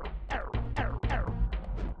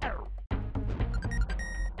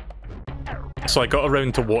 So I got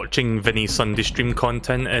around to watching Vinny's Sunday stream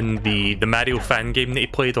content, and the Mario fan game that he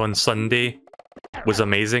played on Sunday was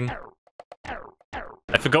amazing.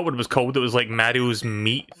 I forgot what it was called. It was like Mario's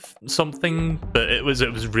Meat something, but it was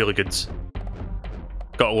really good.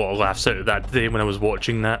 Got a lot of laughs out of that today when I was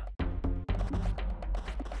watching that.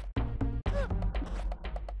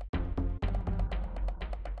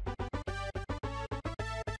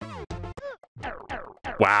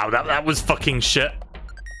 Wow, that was fucking shit.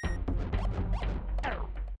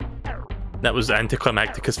 That was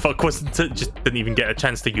anticlimactic as fuck, wasn't it? Just didn't even get a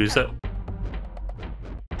chance to use it.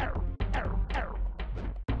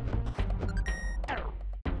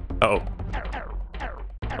 Uh-oh.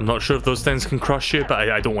 I'm not sure if those things can crush you, but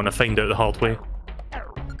I don't want to find out the hard way.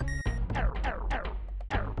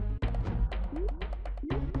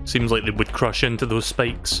 Seems like they would crush into those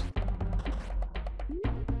spikes.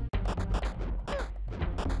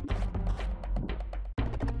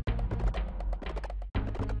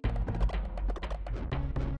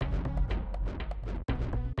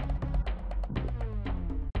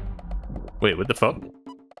 Wait, what the fuck?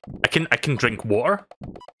 I can drink water?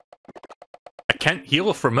 I can't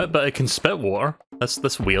heal from it, but I can spit water.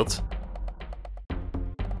 That's weird.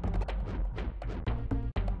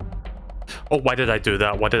 Oh, why did I do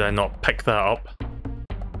that? Why did I not pick that up?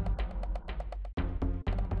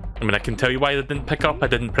 I mean, I can tell you why I didn't pick up. I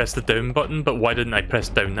didn't press the down button, but why didn't I press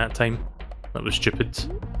down that time? That was stupid.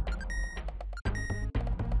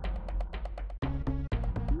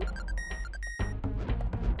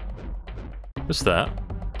 What's that?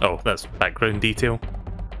 Oh, that's background detail.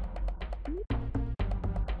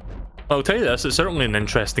 I'll tell you this, it's certainly an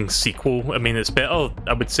interesting sequel. I mean, it's better,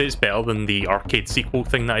 I would say it's better than the arcade sequel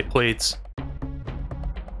thing that I played.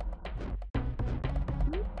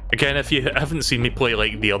 Again, if you haven't seen me play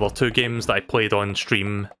like the other two games that I played on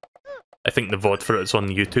stream, I think the VOD for it's on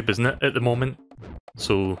YouTube, isn't it, at the moment?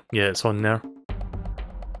 So, yeah, it's on there.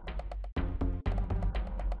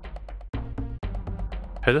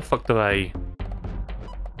 How the fuck do I...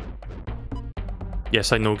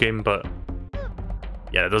 Yes, I know game, but...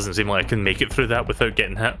 Yeah, it doesn't seem like I can make it through that without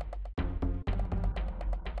getting hit.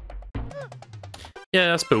 Yeah,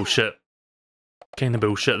 that's bullshit. Kinda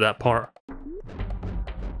bullshit, that part.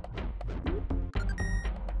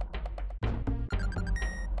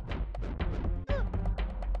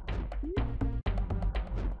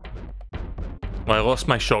 Well, I lost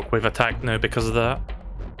my shockwave attack now because of that.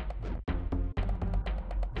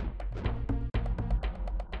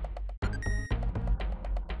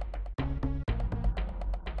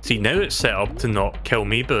 See, now it's set up to not kill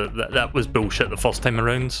me, but that was bullshit the first time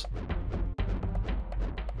around.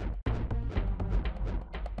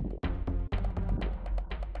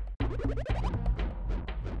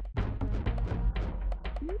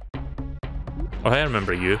 Oh, I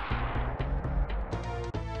remember you.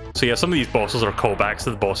 So yeah, some of these bosses are callbacks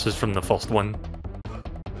to the bosses from the first one.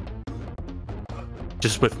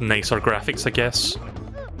 Just with nicer graphics, I guess.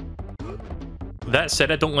 That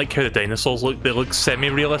said, I don't like how the dinosaurs look. They look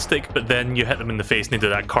semi-realistic, but then you hit them in the face and they do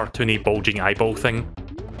that cartoony, bulging eyeball thing.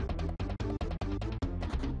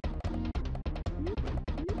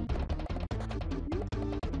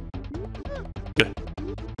 Good.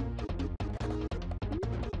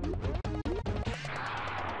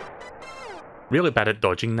 Really bad at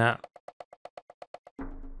dodging that.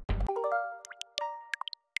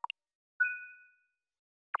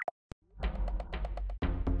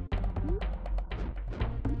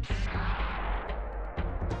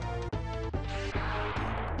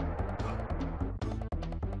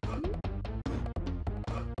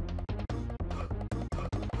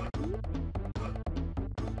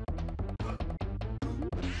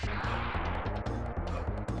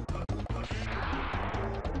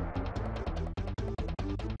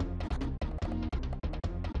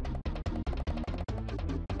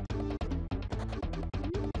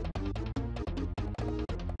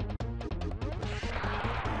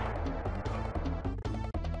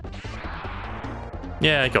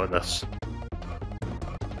 Yeah, I got this.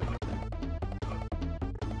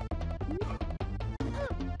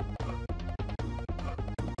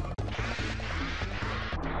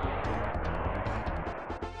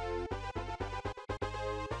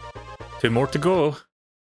 Two more to go.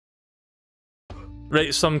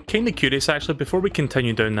 Right, so I'm kind of curious actually, before we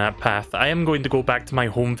continue down that path, I am going to go back to my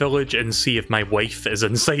home village and see if my wife is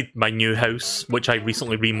inside my new house, which I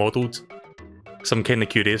recently remodeled. So I'm kind of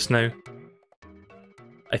curious now.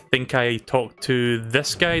 I think I talked to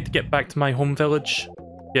this guy to get back to my home village.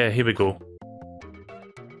 Yeah, here we go.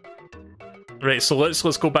 Right, so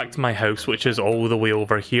let's go back to my house, which is all the way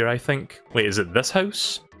over here, I think. Wait, is it this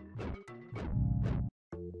house?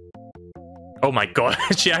 Oh my god,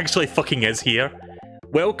 she actually fucking is here.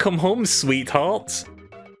 Welcome home, sweetheart.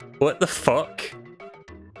 What the fuck?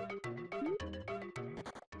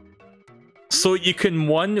 So you can,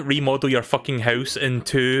 1, remodel your fucking house, and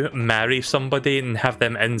 2, marry somebody and have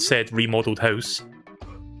them in said remodeled house.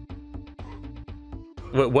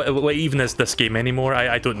 What even is this game anymore?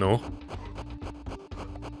 I don't know.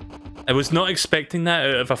 I was not expecting that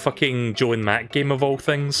out of a fucking Joe and Mac game of all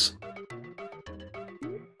things.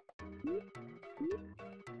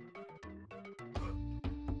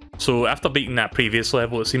 So after beating that previous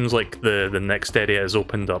level, it seems like the next area is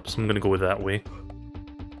opened up, so I'm going to go that way.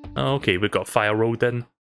 Oh, okay, we've got Fire Road in.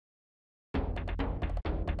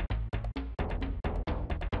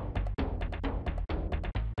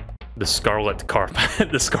 The Scarlet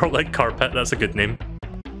Carpet. The Scarlet Carpet, that's a good name.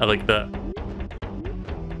 I like that.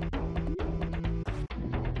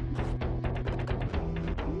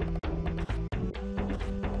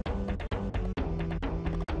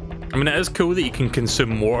 I mean, it is cool that you can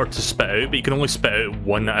consume water to spit out, but you can only spit out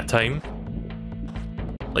 1 at a time.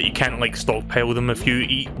 Like, you can't, like, stockpile them. If you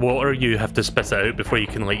eat water, you have to spit it out before you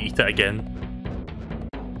can, like, eat it again.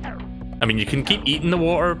 I mean, you can keep eating the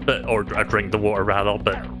water, but or drink the water, rather,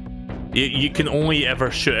 but you can only ever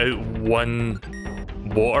shoot out 1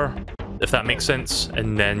 water, if that makes sense,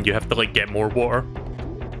 and then you have to, like, get more water.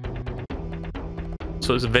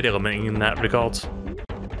 So it's very limiting in that regard.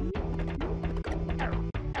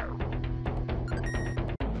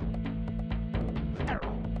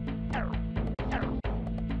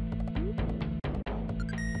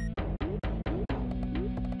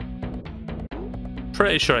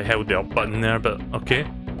 Pretty sure I held the up button there, but okay.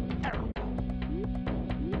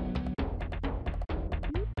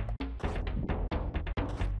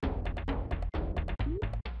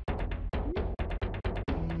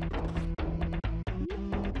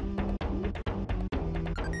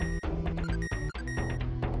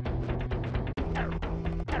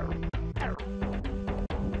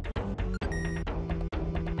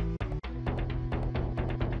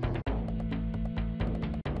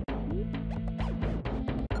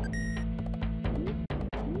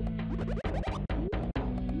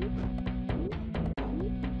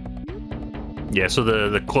 Yeah, so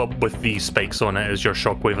the club with the spikes on it is your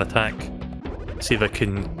shockwave attack. See if I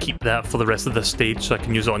can keep that for the rest of this stage so I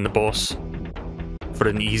can use it on the boss for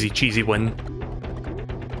an easy, cheesy win.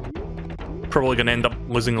 Probably going to end up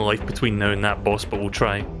losing a life between now and that boss, but we'll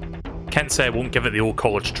try. Can't say I won't give it the old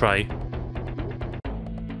college try.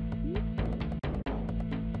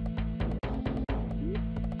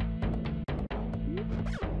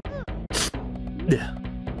 Yeah.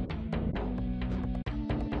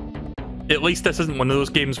 At least this isn't one of those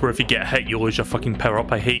games where if you get hit, you lose your fucking power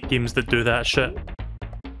up. I hate games that do that shit.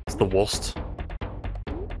 It's the worst.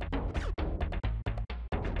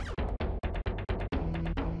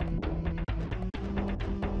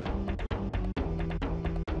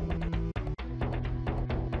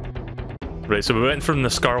 Right, so we went from the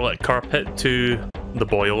Scarlet Carpet to the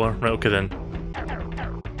boiler. Right, okay then.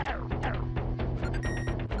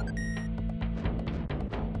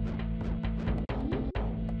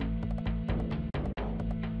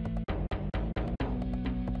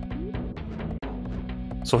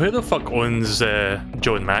 So who the fuck owns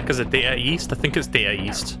Joe and Mac? Is it Data East? I think it's Data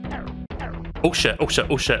East. Oh shit, oh shit,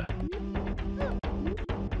 oh shit.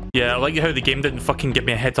 Yeah, I like how the game didn't fucking give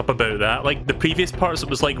me a heads up about that. Like, the previous parts it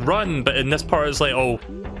was like, run, but in this part it's like, oh,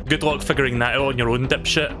 good luck figuring that out on your own,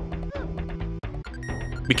 dipshit.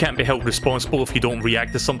 We can't be held responsible if you don't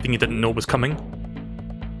react to something you didn't know was coming.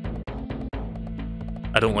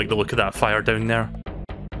 I don't like the look of that fire down there.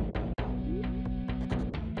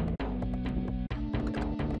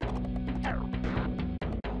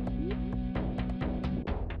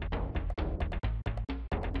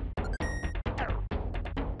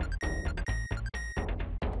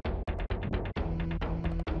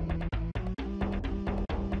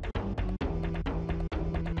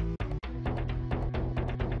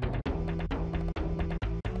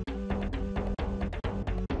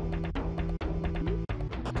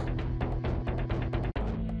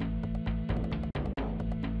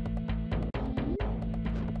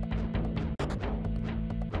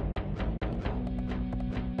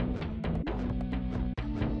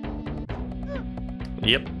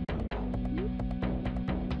 Yep.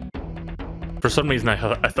 For some reason I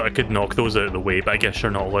thought I could knock those out of the way, but I guess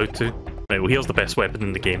you're not allowed to. Right, well here's the best weapon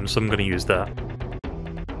in the game, so I'm going to use that.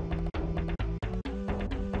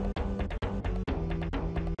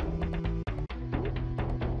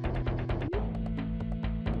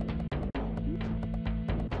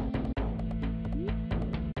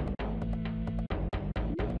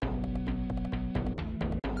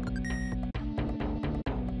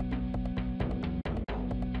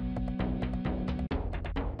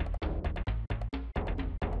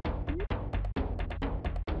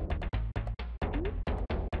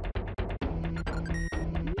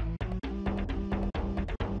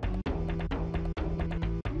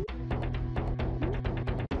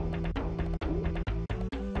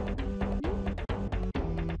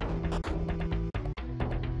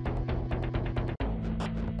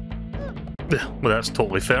 Well, that's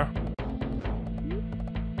totally fair.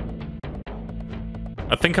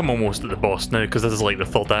 I think I'm almost at the boss now, because this is like the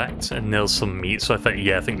third act, and there's some meat, so I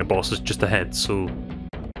think the boss is just ahead, so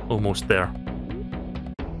almost there.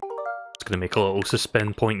 Just gonna make a little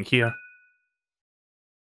suspend point here.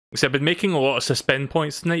 So I've been making a lot of suspend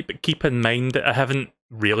points tonight, but keep in mind that I haven't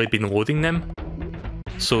really been loading them.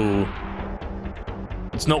 So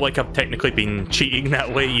it's not like I've technically been cheating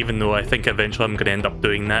that way, even though I think eventually I'm going to end up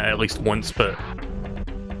doing that at least once, but...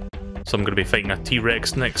 So I'm going to be fighting a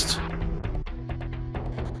T-Rex next.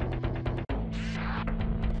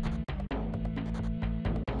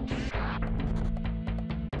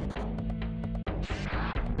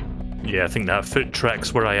 Yeah, I think that foot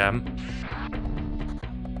tracks where I am.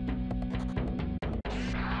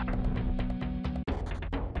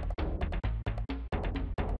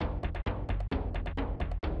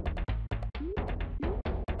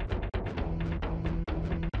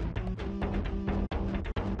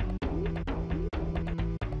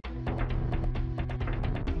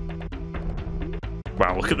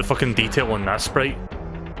 Wow, look at the fucking detail on that sprite.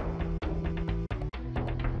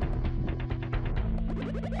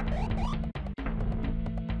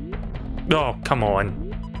 Oh, come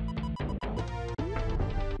on.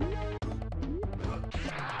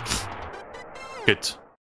 Good.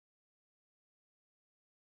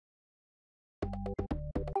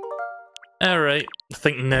 Alright, I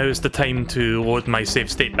think now's the time to load my save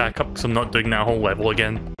state back up, because I'm not doing that whole level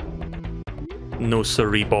again. No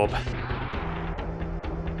siree, Bob.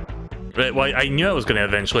 Right, well, I knew I was going to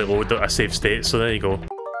eventually load a save state, so there you go.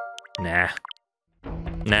 Nah.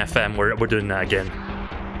 Nah, fam, we're doing that again.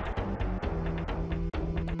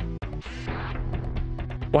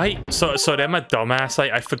 Why? Sorry, I'm a dumbass.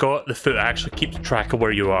 I forgot the foot actually keeps track of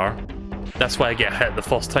where you are. That's why I get hit the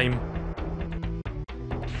first time.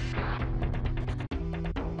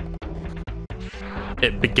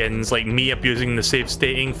 It begins, like me abusing the save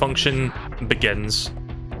stating function begins.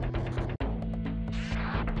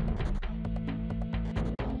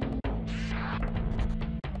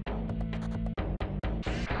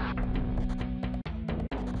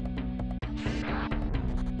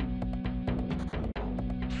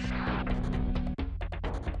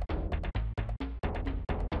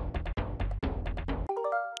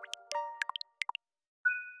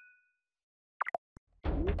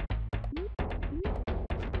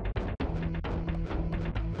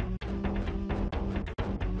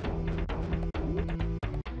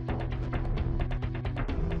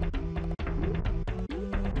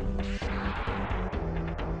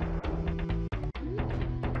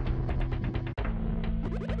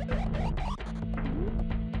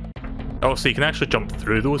 Oh, so you can actually jump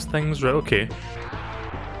through those things, right? Okay.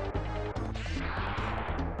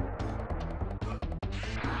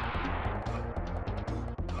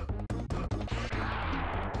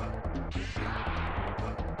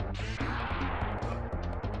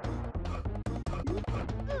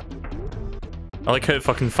 I like how it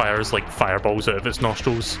fucking fires like fireballs out of its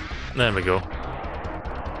nostrils. There we go.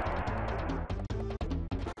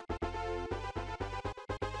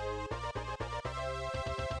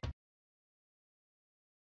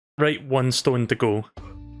 Right, one stone to go.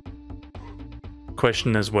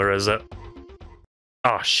 Question is, where is it?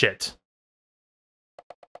 Ah, shit.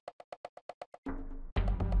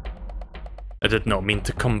 I did not mean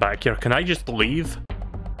to come back here. Can I just leave?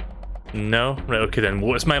 No? Right, okay then.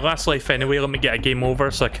 Well, it's my last life anyway. Let me get a game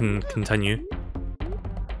over so I can continue.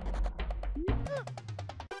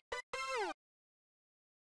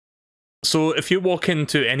 So if you walk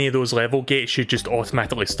into any of those level gates, you just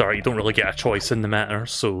automatically start. You don't really get a choice in the matter,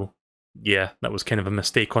 so yeah, that was kind of a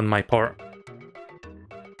mistake on my part.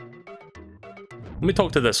 Let me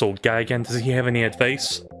talk to this old guy again. Does he have any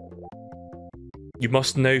advice? You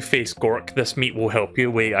must now face Gork. This meat will help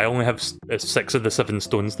you. Wait, I only have 6 of the 7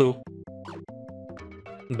 stones though.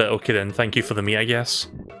 But okay then, thank you for the meat, I guess.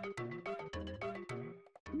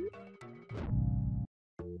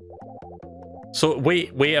 So,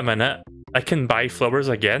 wait a minute. I can buy flowers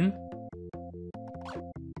again?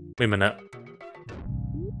 Wait a minute.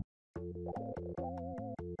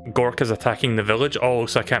 Gork is attacking the village? Oh,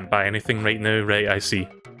 so I can't buy anything right now. Right, I see.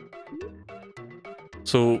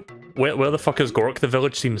 So, where the fuck is Gork? The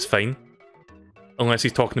village seems fine. Unless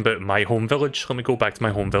he's talking about my home village. Let me go back to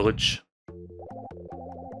my home village.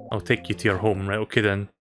 I'll take you to your home, right? Okay then.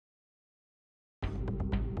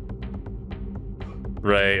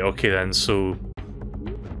 Right, okay then, so...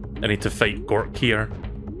 I need to fight Gork here.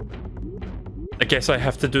 I guess I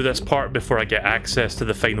have to do this part before I get access to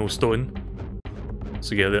the final stone.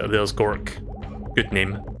 So yeah, there's Gork. Good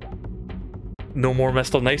name. No more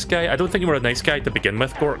Mr. Nice Guy? I don't think you were a nice guy to begin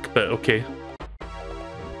with, Gork, but okay.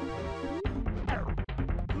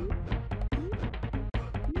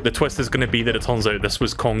 The twist is going to be that it turns out this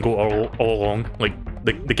was Congo all along. Like,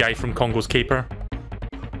 the guy from Congo's Caper.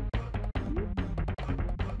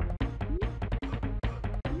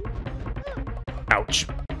 Ouch.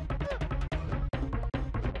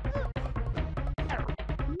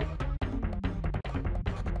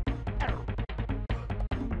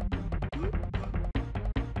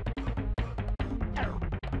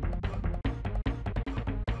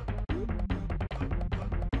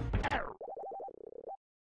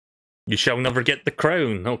 You shall never get the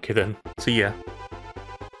crown. Okay then. So yeah.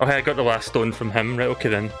 Okay, I got the last stone from him. Right, okay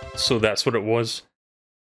then. So that's what it was.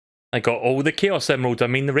 I got all the Chaos Emeralds, I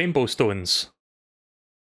mean the Rainbow Stones.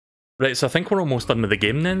 Right, so I think we're almost done with the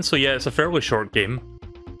game then. So yeah, it's a fairly short game.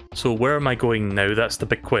 So where am I going now? That's the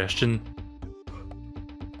big question.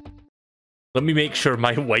 Let me make sure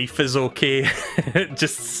my wife is okay.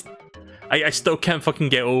 Just... I still can't fucking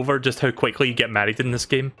get over just how quickly you get married in this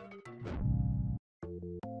game.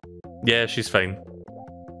 Yeah, she's fine.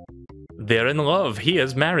 They're in love. He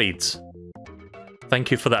is married. Thank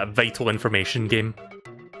you for that vital information, game.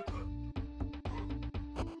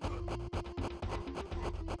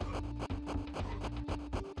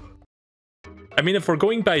 I mean, if we're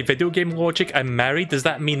going by video game logic, I'm married, does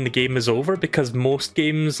that mean the game is over? Because most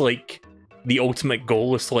games, like, the ultimate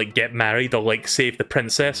goal is to, like, get married or, like, save the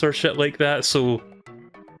princess or shit like that, so...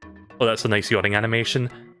 Oh, that's a nice yawning animation.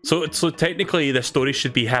 So technically the story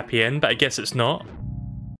should be happy end, but I guess it's not.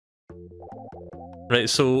 Right,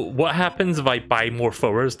 so what happens if I buy more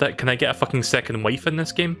flowers? Can I get a fucking second wife in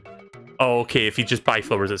this game? Oh, okay, if you just buy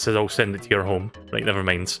flowers, it says I'll send it to your home. Right, never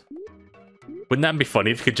mind. Wouldn't that be funny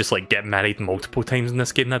if you could just, like, get married multiple times in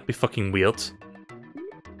this game? That'd be fucking weird.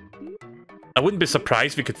 I wouldn't be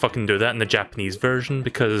surprised if we could fucking do that in the Japanese version,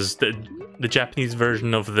 because the Japanese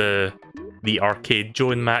version of the arcade Joe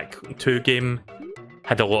and Mac 2 game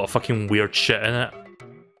had a lot of fucking weird shit in it.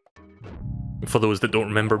 For those that don't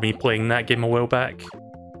remember me playing that game a while back.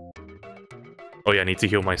 Oh yeah, I need to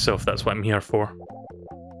heal myself, that's what I'm here for.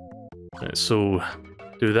 Right, so,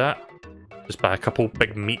 do that. Just buy a couple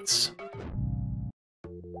big meats.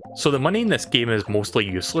 So the money in this game is mostly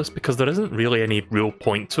useless because there isn't really any real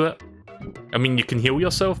point to it. I mean, you can heal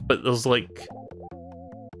yourself, but there's like...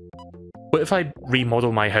 What if I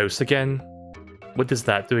remodel my house again? What does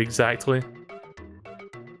that do exactly?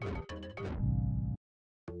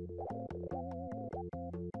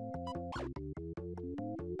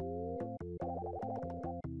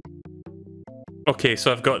 Okay,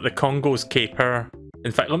 so I've got the Congo's Caper.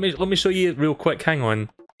 In fact, let me show you real quick, hang on.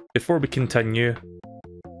 Before we continue,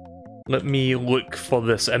 let me look for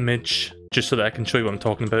this image, just so that I can show you what I'm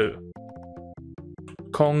talking about.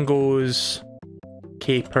 Congo's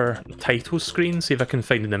Caper title screen, see if I can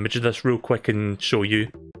find an image of this real quick and show you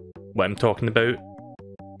what I'm talking about.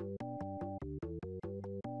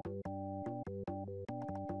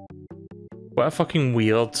 What a fucking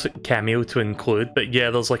weird cameo to include, but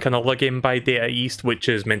yeah, there's like another game by Data East which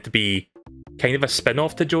is meant to be kind of a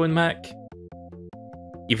spin-off to Joe and Mac.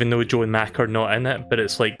 Even though Joe and Mac are not in it, but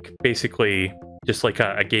it's like basically just like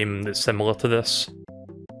a game that's similar to this.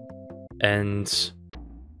 And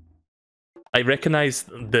I recognise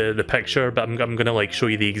the picture, but I'm gonna like show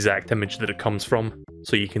you the exact image that it comes from,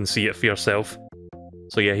 so you can see it for yourself.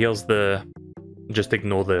 So yeah, here's the... Just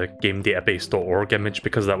ignore the gamedatabase.org image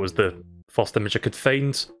because that was the first image I could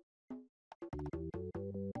find.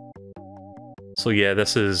 So yeah,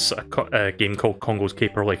 this is a game called Congo's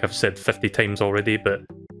Caper, like I've said 50 times already, but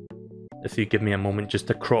if you give me a moment just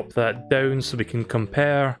to crop that down so we can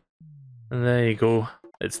compare. And there you go.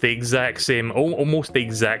 It's the exact same, almost the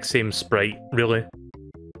exact same sprite, really.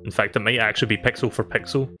 In fact, it might actually be pixel for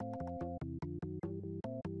pixel.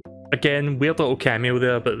 Again, weird little cameo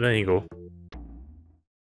there, but there you go.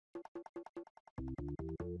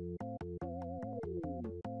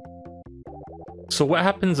 So what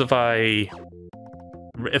happens if I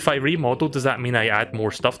remodel, does that mean I add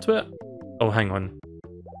more stuff to it? Oh, hang on.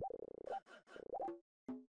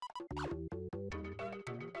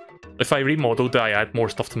 If I remodel, do I add more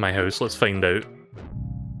stuff to my house? Let's find out.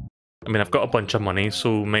 I mean, I've got a bunch of money,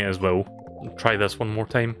 so might as well try this one more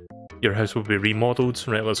time. Your house will be remodeled.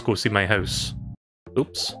 Right, let's go see my house.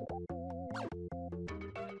 Oops.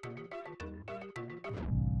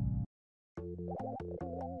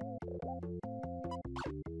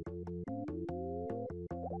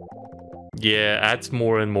 Yeah, adds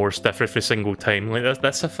more and more stuff every single time. Like,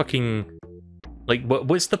 that's a fucking... Like,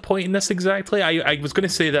 what's the point in this exactly? I was going to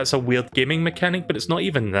say that's a weird gaming mechanic, but it's not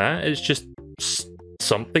even that. It's just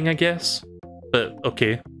something, I guess. But,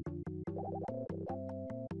 okay.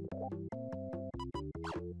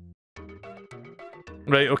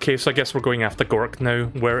 Right, okay, so I guess we're going after Gork now.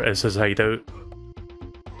 Where is his hideout?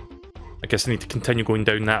 I guess I need to continue going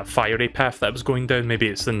down that fiery path that I was going down. Maybe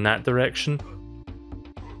it's in that direction.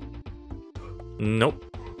 Nope.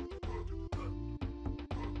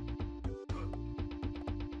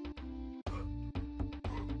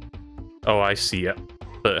 Oh, I see it.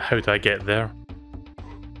 But how do I get there?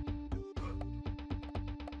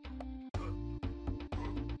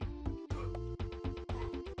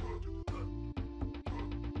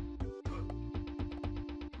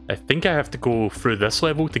 I think I have to go through this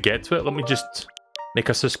level to get to it. Let me just make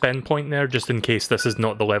a suspend point there, just in case this is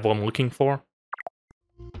not the level I'm looking for.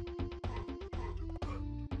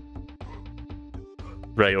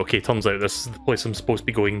 Right, okay, turns out this is the place I'm supposed to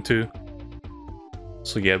be going to.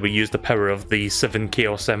 So yeah, we use the power of the 7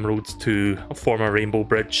 Chaos Emeralds to form a rainbow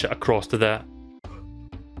bridge across to that.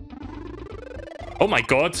 Oh my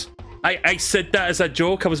god! I said that as a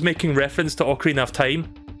joke, I was making reference to Ocarina of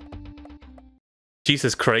Time.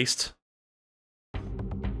 Jesus Christ.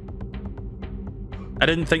 I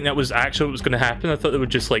didn't think that was actually what was going to happen. I thought it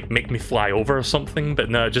would just like make me fly over or something, but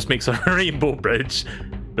no, it just makes a rainbow bridge.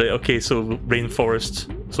 Right, okay, so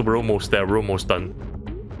rainforest. So we're almost there, we're almost done.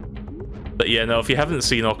 But yeah, no, if you haven't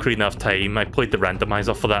seen Ocarina of Time, I played the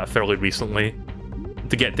randomizer for that fairly recently.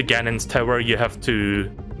 To get to Ganon's Tower, you have to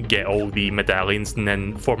get all the medallions and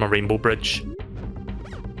then form a rainbow bridge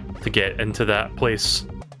to get into that place.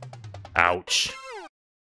 Ouch.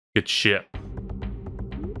 Good shit.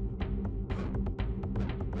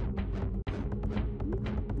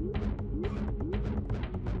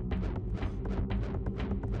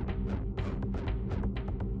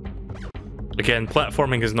 Again,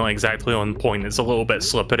 platforming is not exactly on point, it's a little bit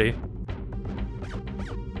slippery.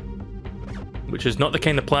 Which is not the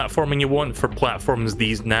kind of platforming you want for platforms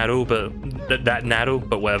these narrow, but that narrow,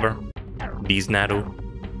 but whatever. These narrow.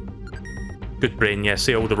 Good brain, yeah,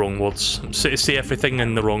 say all the wrong words. Say everything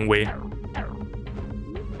in the wrong way.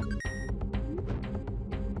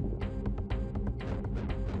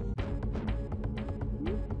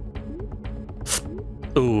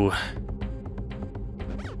 Ooh.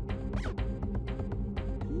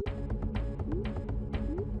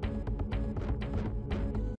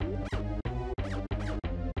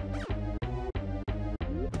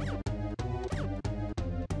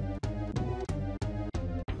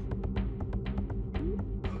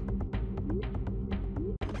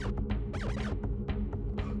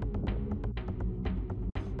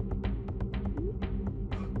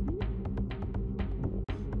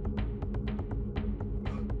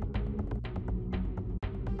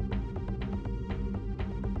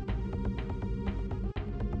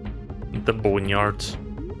 The boneyard.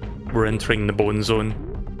 We're entering the bone zone.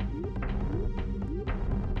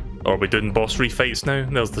 Are we doing boss refights now?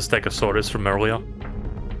 There's the Stegosaurus from earlier.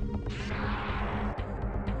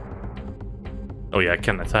 Oh yeah, I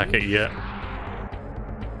can't attack it yet.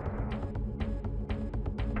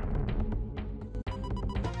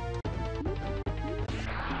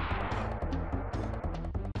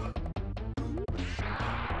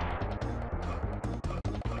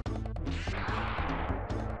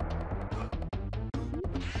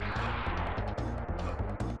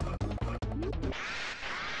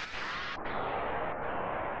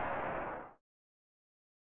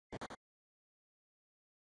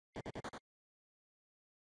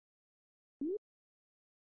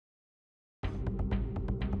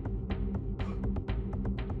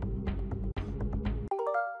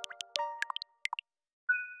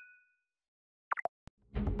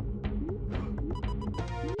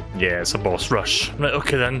 Yeah, it's a boss rush. Right,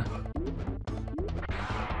 okay then.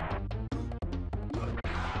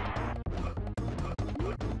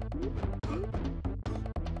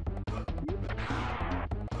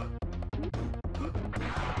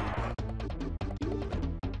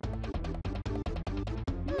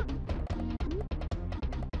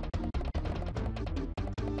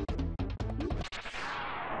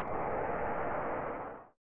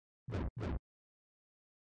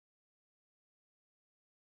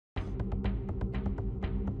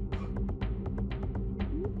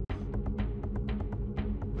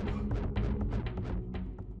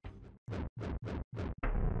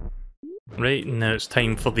 Right, now it's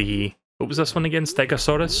time for the... What was this one again?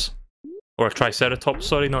 Stegosaurus? Or a Triceratops,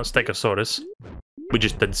 sorry, not Stegosaurus. We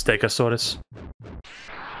just did Stegosaurus.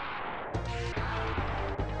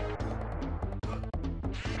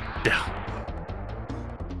 Yeah.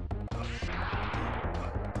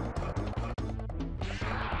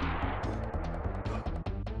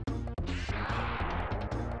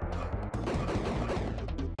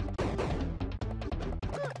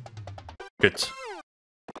 Good.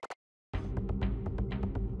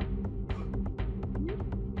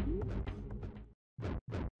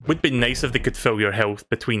 Would be nice if they could fill your health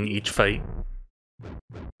between each fight.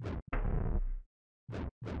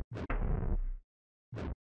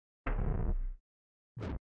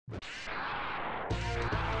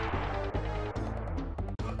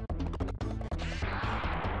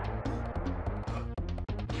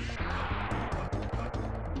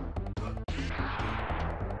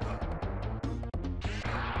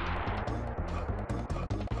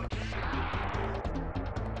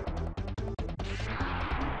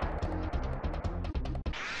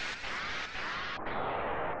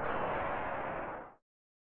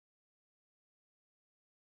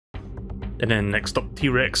 And then next up,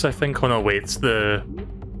 T-Rex, I think. Oh no, wait, it's the...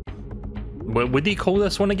 What would he call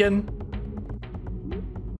this one again?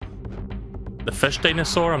 The fish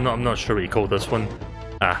dinosaur? I'm not sure what you call this one.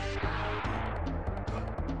 Ah.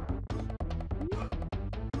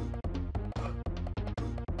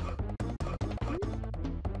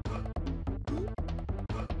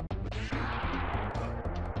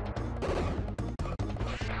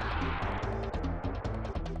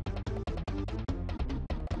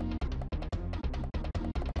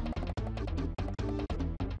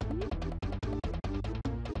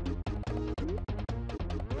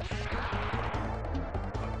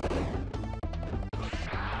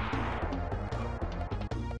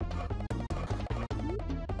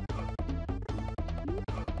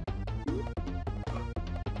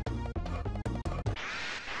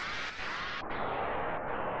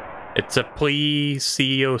 It's a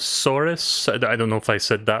plesiosaurus. I don't know if I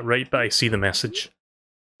said that right, but I see the message.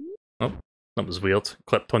 Oh, that was weird.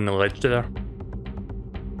 Clipped on the ledge there.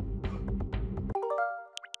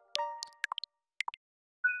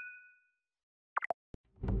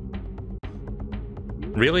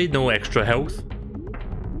 Really? No extra health?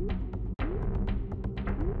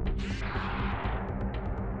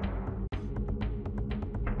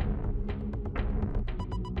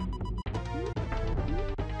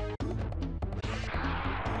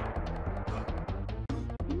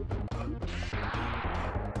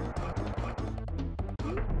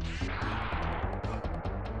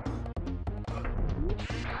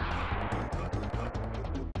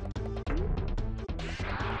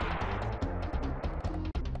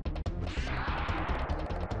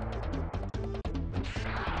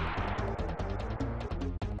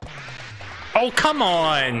 Oh, come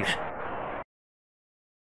on!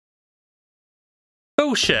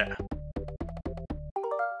 Bullshit!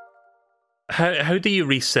 How do you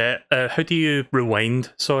reset? How do you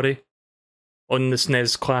rewind, sorry? On the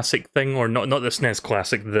SNES Classic thing, or not the SNES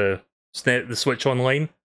Classic, the Switch Online?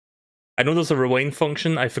 I know there's a rewind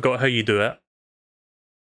function, I forgot how you do it.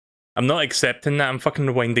 I'm not accepting that, I'm fucking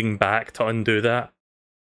rewinding back to undo that.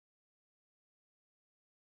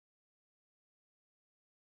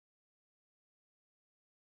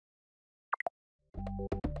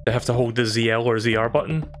 I have to hold the ZL or ZR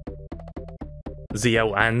button?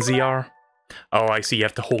 ZL and ZR? Oh, I see, you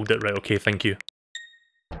have to hold it, right, okay, thank you.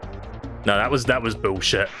 No, that was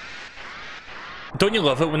bullshit. Don't you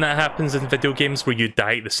love it when that happens in video games where you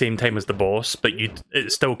die at the same time as the boss, but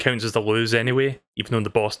it still counts as the lose anyway, even though the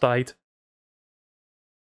boss died?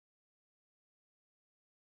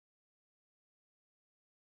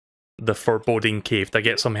 The foreboding cave. Did I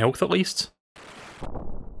get some health at least?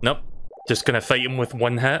 Nope. Just gonna fight him with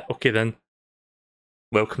one hit? Okay then.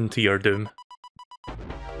 Welcome to your doom.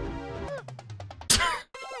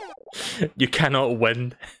 You cannot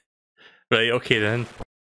win. Right, okay then.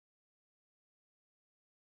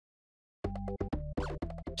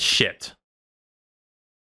 Shit.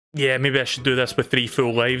 Yeah, maybe I should do this with 3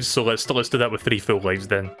 full lives, so let's do that with 3 full lives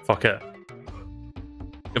then. Fuck it.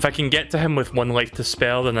 If I can get to him with 1 life to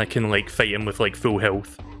spare, then I can, like, fight him with, like, full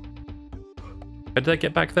health. How did I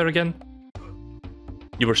get back there again?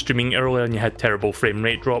 You were streaming earlier and you had terrible frame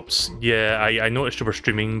rate drops. Yeah, I noticed you were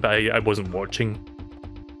streaming, but I wasn't watching.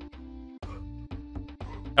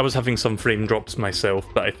 I was having some frame drops myself,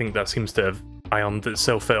 but I think that seems to have ironed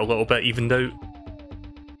itself out a little bit, evened out.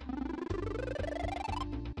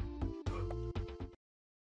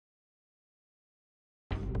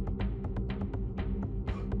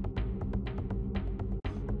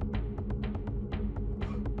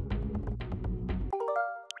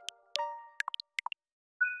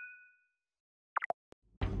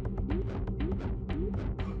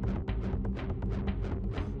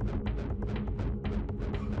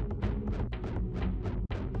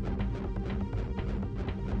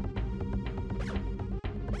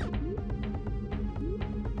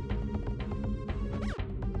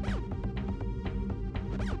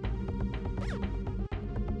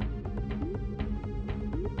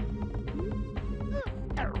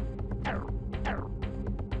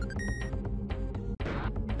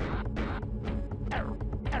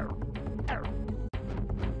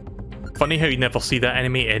 Funny how you never see that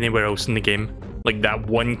enemy anywhere else in the game. Like that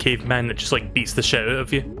one caveman that just like beats the shit out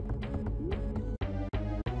of you.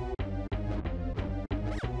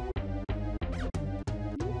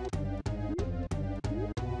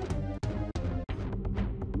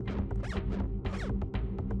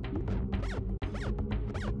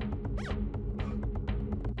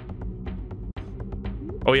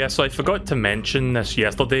 Oh yeah, so I forgot to mention this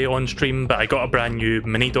yesterday on stream, but I got a brand new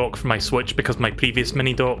mini dock for my Switch because my previous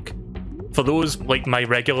mini dock. For those, like my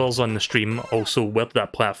regulars on the stream, also, where did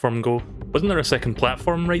that platform go? Wasn't there a second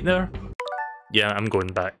platform right there? Yeah, I'm going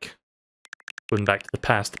back. Going back to the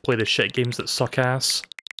past to play the shit games that suck ass.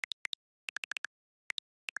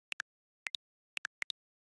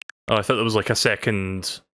 Oh, I thought there was like a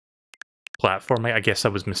second platform. I guess I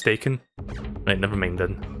was mistaken. Right, never mind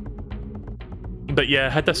then. But yeah, I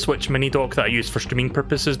had this Switch mini dock that I use for streaming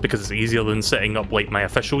purposes because it's easier than setting up like my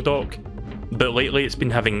official dock. But lately it's been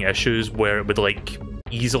having issues where it would like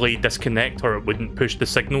easily disconnect or it wouldn't push the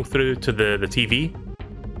signal through to the TV.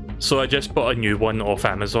 So I just bought a new one off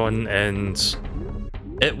Amazon and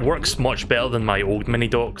it works much better than my old mini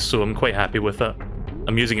dock, so I'm quite happy with it.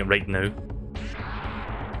 I'm using it right now.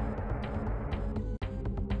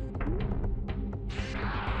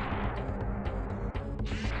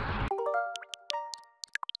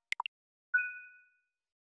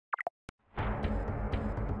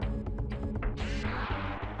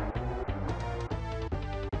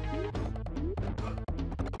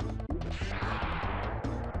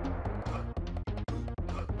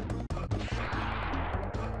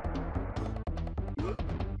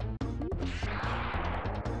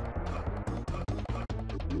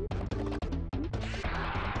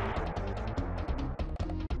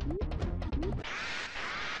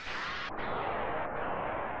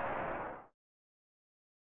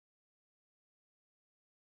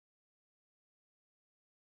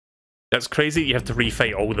 That's crazy, you have to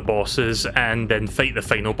refight all the bosses and then fight the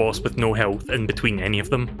final boss with no health in between any of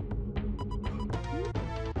them.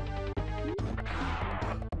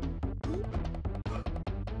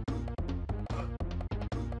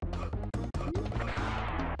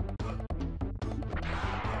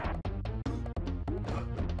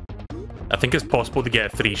 I think it's possible to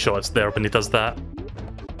get 3 shots there when he does that.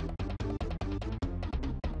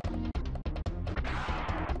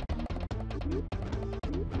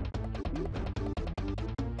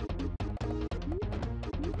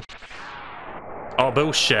 Oh,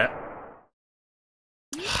 bullshit.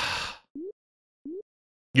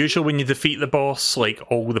 Usually when you defeat the boss, like,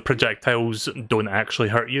 all the projectiles don't actually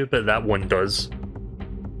hurt you, but that one does.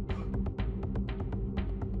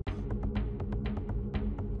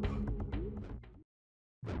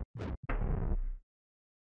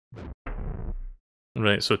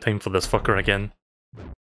 Right, so time for this fucker again.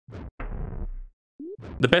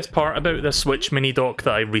 The best part about this Switch mini dock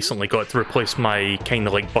that I recently got to replace my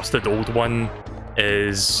kinda like busted old one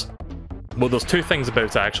is... well, there's 2 things about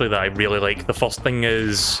it actually that I really like. The first thing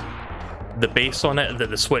is the base on it that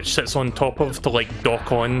the Switch sits on top of to like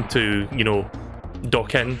dock on to, you know,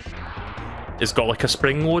 dock in. It's got like a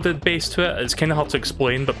spring-loaded base to it. It's kind of hard to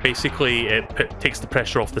explain, but basically it takes the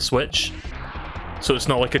pressure off the Switch. So it's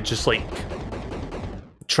not like it just like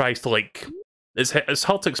tries to like... It's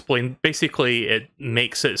hard to explain. Basically it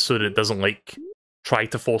makes it so that it doesn't like try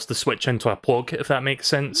to force the Switch into a plug, if that makes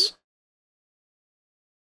sense.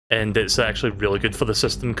 And it's actually really good for the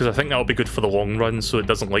system, because I think that'll be good for the long run, so it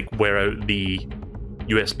doesn't like wear out the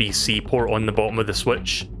USB-C port on the bottom of the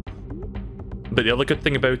Switch. But the other good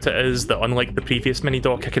thing about it is that unlike the previous mini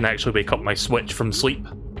dock, I can actually wake up my Switch from sleep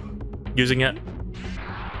using it.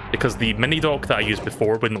 Because the mini dock that I used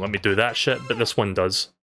before wouldn't let me do that shit, but this one does.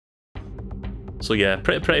 So yeah,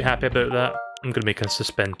 pretty happy about that. I'm gonna make a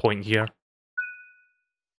suspend point here.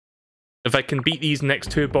 If I can beat these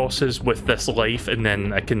next 2 bosses with this life, and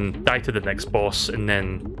then I can die to the next boss, and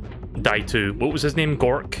then die to, what was his name,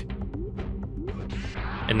 Gork?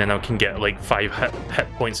 And then I can get like 5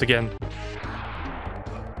 hit points again.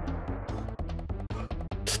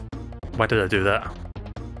 Why did I do that?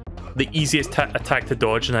 The easiest attack to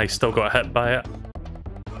dodge, and I still got hit by it.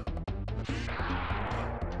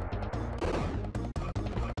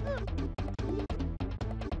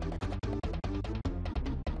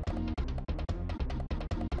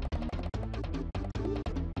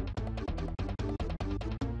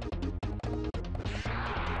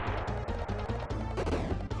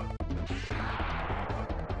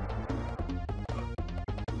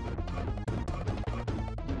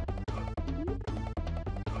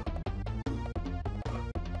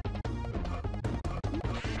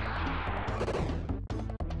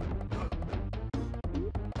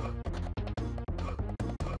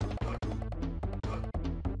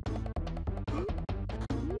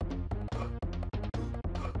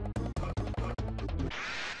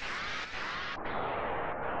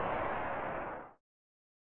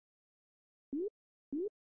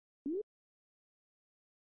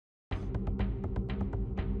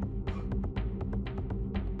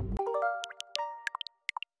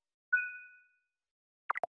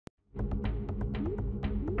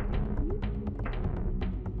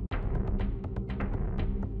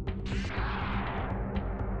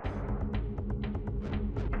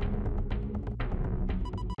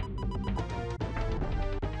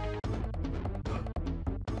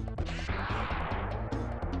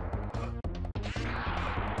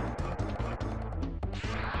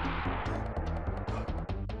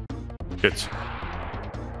 Good.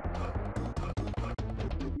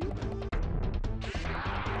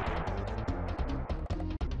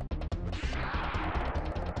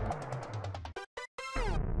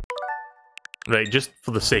 Right, just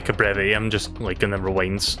for the sake of brevity, I'm just like gonna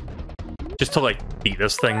rewind. Just to like beat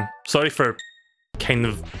this thing. Sorry for kind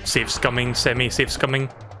of save scumming, semi-save scumming.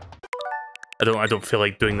 I don't feel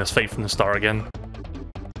like doing this fight from the start again.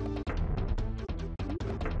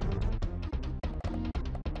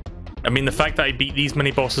 I mean, the fact that I beat these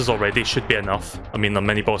mini bosses already should be enough. I mean, they're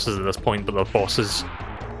mini bosses at this point, but they're bosses.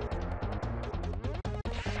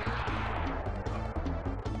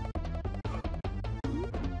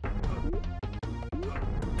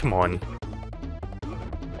 Come on.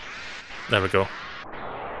 There we go.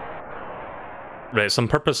 Right, so I'm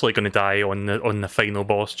purposely going to die on the final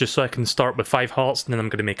boss, just so I can start with 5 hearts, and then I'm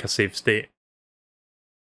going to make a save state.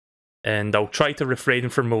 And I'll try to refrain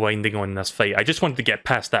from rewinding on this fight. I just wanted to get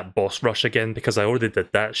past that boss rush again, because I already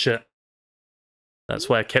did that shit. That's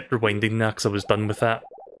why I kept rewinding there, because I was done with that.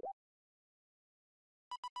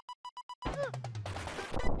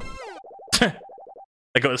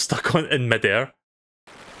 I got stuck on in midair.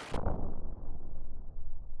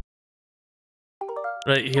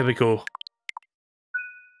 Right, here we go.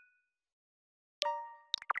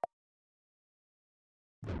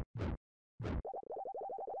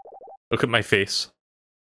 Look at my face.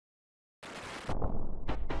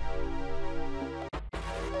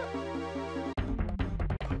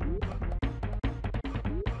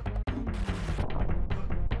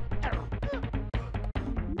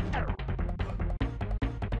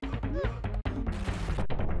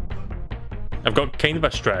 I've got kind of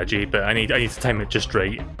a strategy, but I need to time it just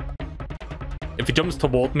right. If he jumps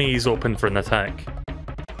toward me, he's open for an attack.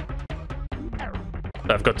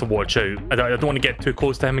 But I've got to watch out. I don't want to get too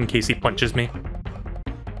close to him in case he punches me.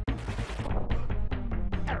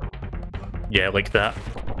 Yeah, like that.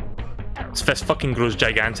 His fist fucking grows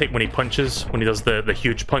gigantic when he punches, when he does the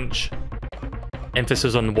huge punch.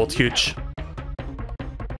 Emphasis on the word huge.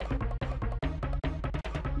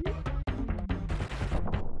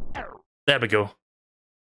 There we go.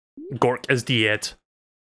 Gork is dead.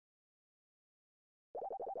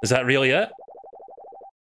 Is that really it?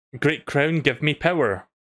 Great crown, give me power.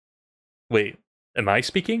 Wait, am I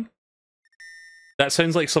speaking? That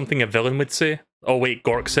sounds like something a villain would say. Oh wait,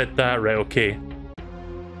 Gork said that, right, okay.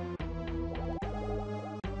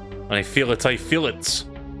 I feel it, I feel it.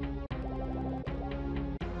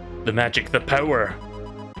 The magic, the power.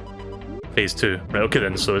 Phase 2. Right, okay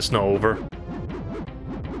then, so it's not over.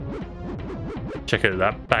 Check out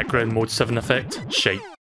that background mode 7 effect. Shite.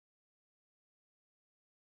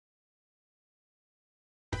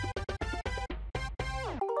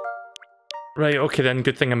 Right, okay then,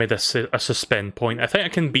 good thing I made a suspend point. I think I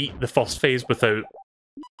can beat the first phase without...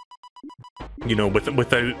 You know,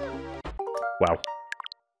 without... Wow.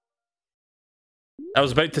 I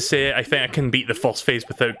was about to say, I think I can beat the first phase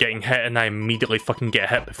without getting hit, and I immediately fucking get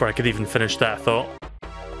hit before I could even finish that thought.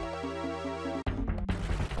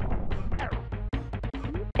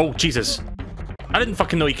 Oh, Jesus. I didn't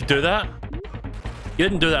fucking know you could do that. You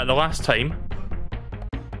didn't do that the last time.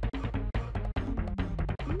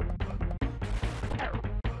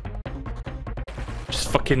 Just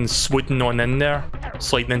fucking swooding on in there.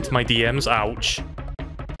 Sliding into my DMs. Ouch.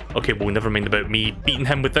 Okay, well, never mind about me beating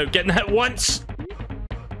him without getting hit once.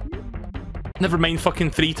 Never mind fucking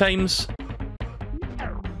 3 times.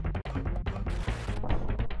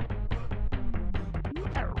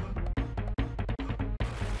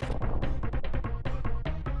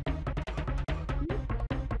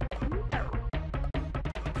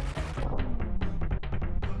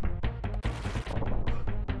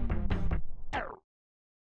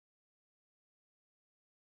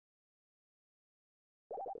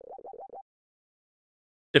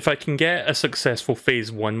 If I can get a successful phase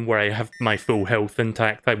 1 where I have my full health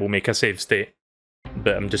intact, I will make a save state.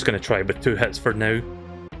 But I'm just going to try with 2 hits for now.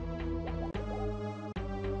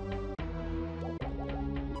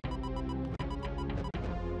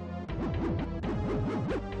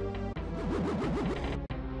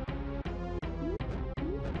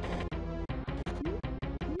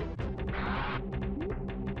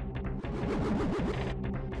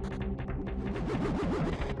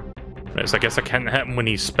 Right, so I guess I can't hit him when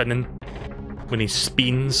he's spinning. When he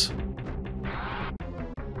spins.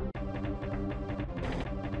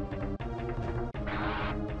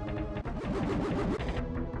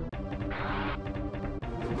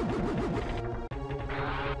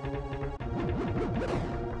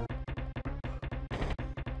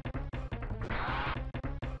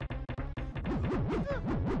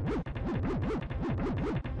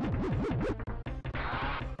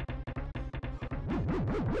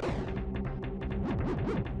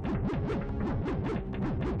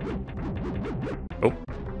 Oh,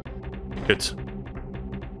 good.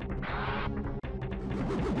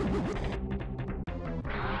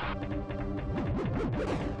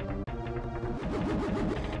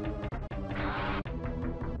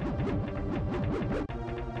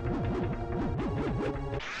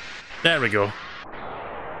 There we go.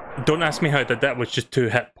 Don't ask me how I did that with just 2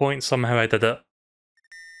 hit points, somehow I did it.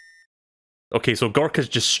 Okay, so Gorka's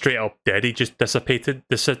just straight up dead, he just dissipated.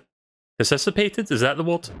 Dissipated? Is that the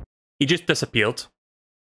word? He just disappeared.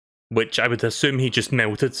 Which I would assume he just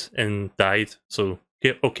melted and died, so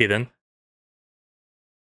yeah, okay then.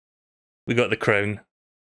 We got the crown.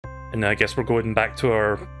 And I guess we're going back to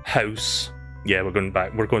our house. Yeah, we're going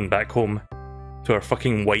back home. To our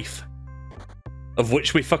fucking wife. Of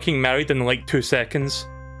which we fucking married in like 2 seconds.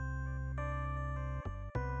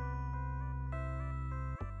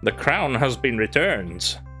 The crown has been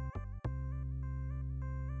returned.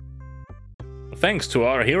 Thanks to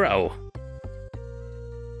our hero.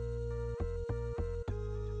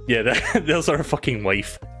 Yeah, there's our fucking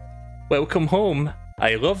wife. Welcome home.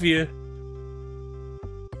 I love you.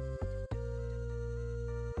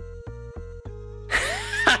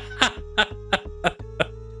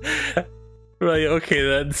 Right, okay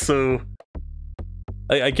then, so...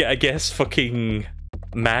 I guess fucking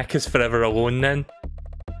Mac is forever alone then.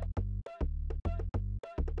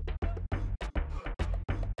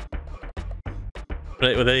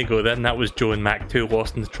 Right, well there you go then, that was Joe and Mac 2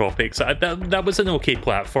 Lost in the Tropics. That was an okay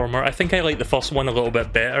platformer. I think I like the first one a little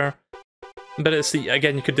bit better. But it's,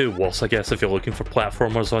 again, you could do worse I guess if you're looking for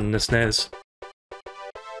platformers on the SNES.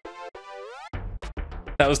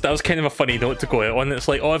 That was kind of a funny note to go out on. It's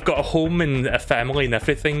like, oh, I've got a home and a family and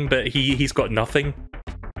everything, but he's got nothing.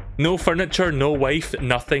 No furniture, no wife,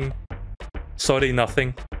 nothing. Sorry,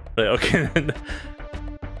 nothing. Right, okay then.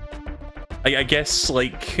 I guess,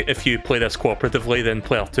 like, if you play this cooperatively, then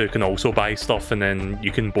player 2 can also buy stuff, and then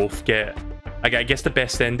you can both get... I guess the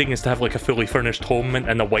best ending is to have, like, a fully furnished home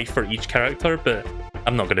and a wife for each character, but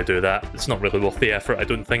I'm not going to do that. It's not really worth the effort, I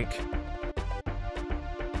don't think.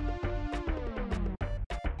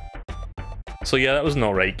 So yeah, that was an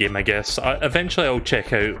alright game, I guess. Eventually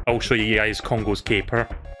I'll show you guys Congo's Caper,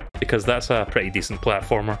 because that's a pretty decent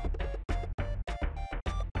platformer.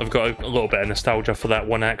 I've got a little bit of nostalgia for that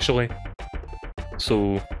one, actually.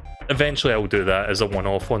 So, eventually I'll do that as a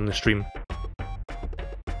one-off on the stream.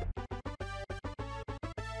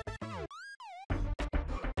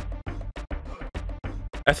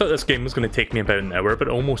 I thought this game was going to take me about an hour, but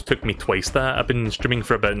it almost took me twice that. I've been streaming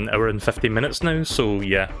for about an hour and 50 minutes now, so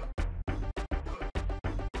yeah.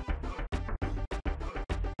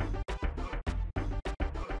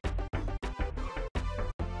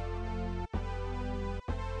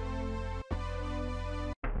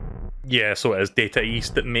 Yeah, so it is Data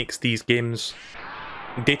East that makes these games.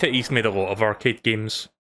 Data East made a lot of arcade games,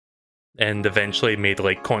 and eventually made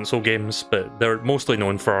like console games, but they're mostly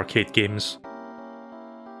known for arcade games.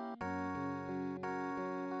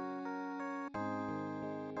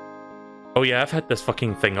 Oh yeah, I've had this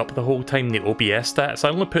fucking thing up the whole time, the OBS stats. I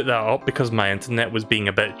only put that up because my internet was being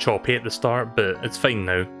a bit choppy at the start, but it's fine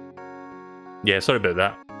now. Yeah, sorry about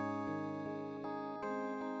that.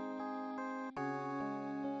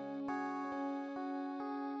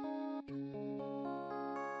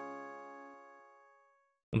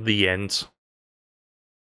 The end.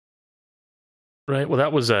 Right, well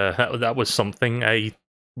that was that was something. I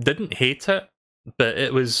didn't hate it, but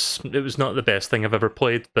it was not the best thing I've ever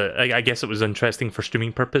played, but I guess it was interesting for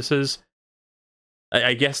streaming purposes.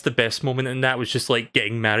 I guess the best moment in that was just like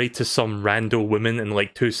getting married to some rando woman in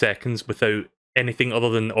like 2 seconds without anything other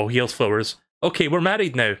than, oh, here's flowers. Okay, we're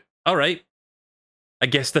married now. Alright. I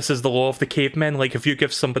guess this is the law of the cavemen, like if you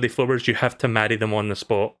give somebody flowers, you have to marry them on the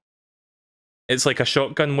spot. It's like a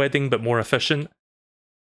shotgun wedding, but more efficient.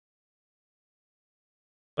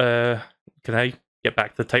 Can I get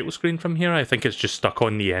back to the title screen from here? I think it's just stuck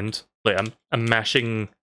on the end. Like, I'm mashing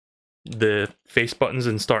the face buttons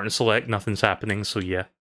and starting to select, nothing's happening, so yeah.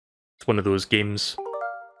 It's one of those games.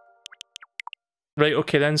 Right,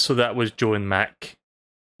 okay then, so that was Joe and Mac.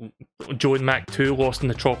 Joe and Mac 2, Lost in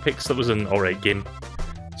the Tropics. That was an alright game.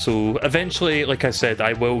 So eventually, like I said,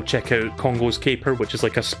 I will check out Congo's Caper, which is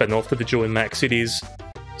like a spin-off to the Joe and Mac series.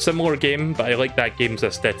 Similar game, but I like that game's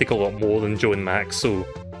aesthetic a lot more than Joe and Mac, so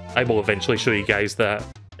I will eventually show you guys that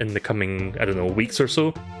in the coming, I don't know, weeks or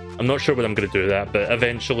so. I'm not sure when I'm going to do that, but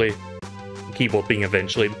eventually, keyboard being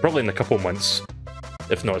eventually, probably in a couple months,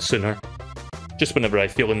 if not sooner. Just whenever I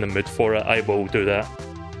feel in the mood for it, I will do that.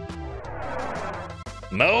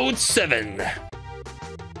 Mode 7!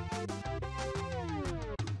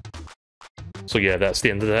 So yeah, that's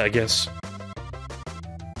the end of that, I guess.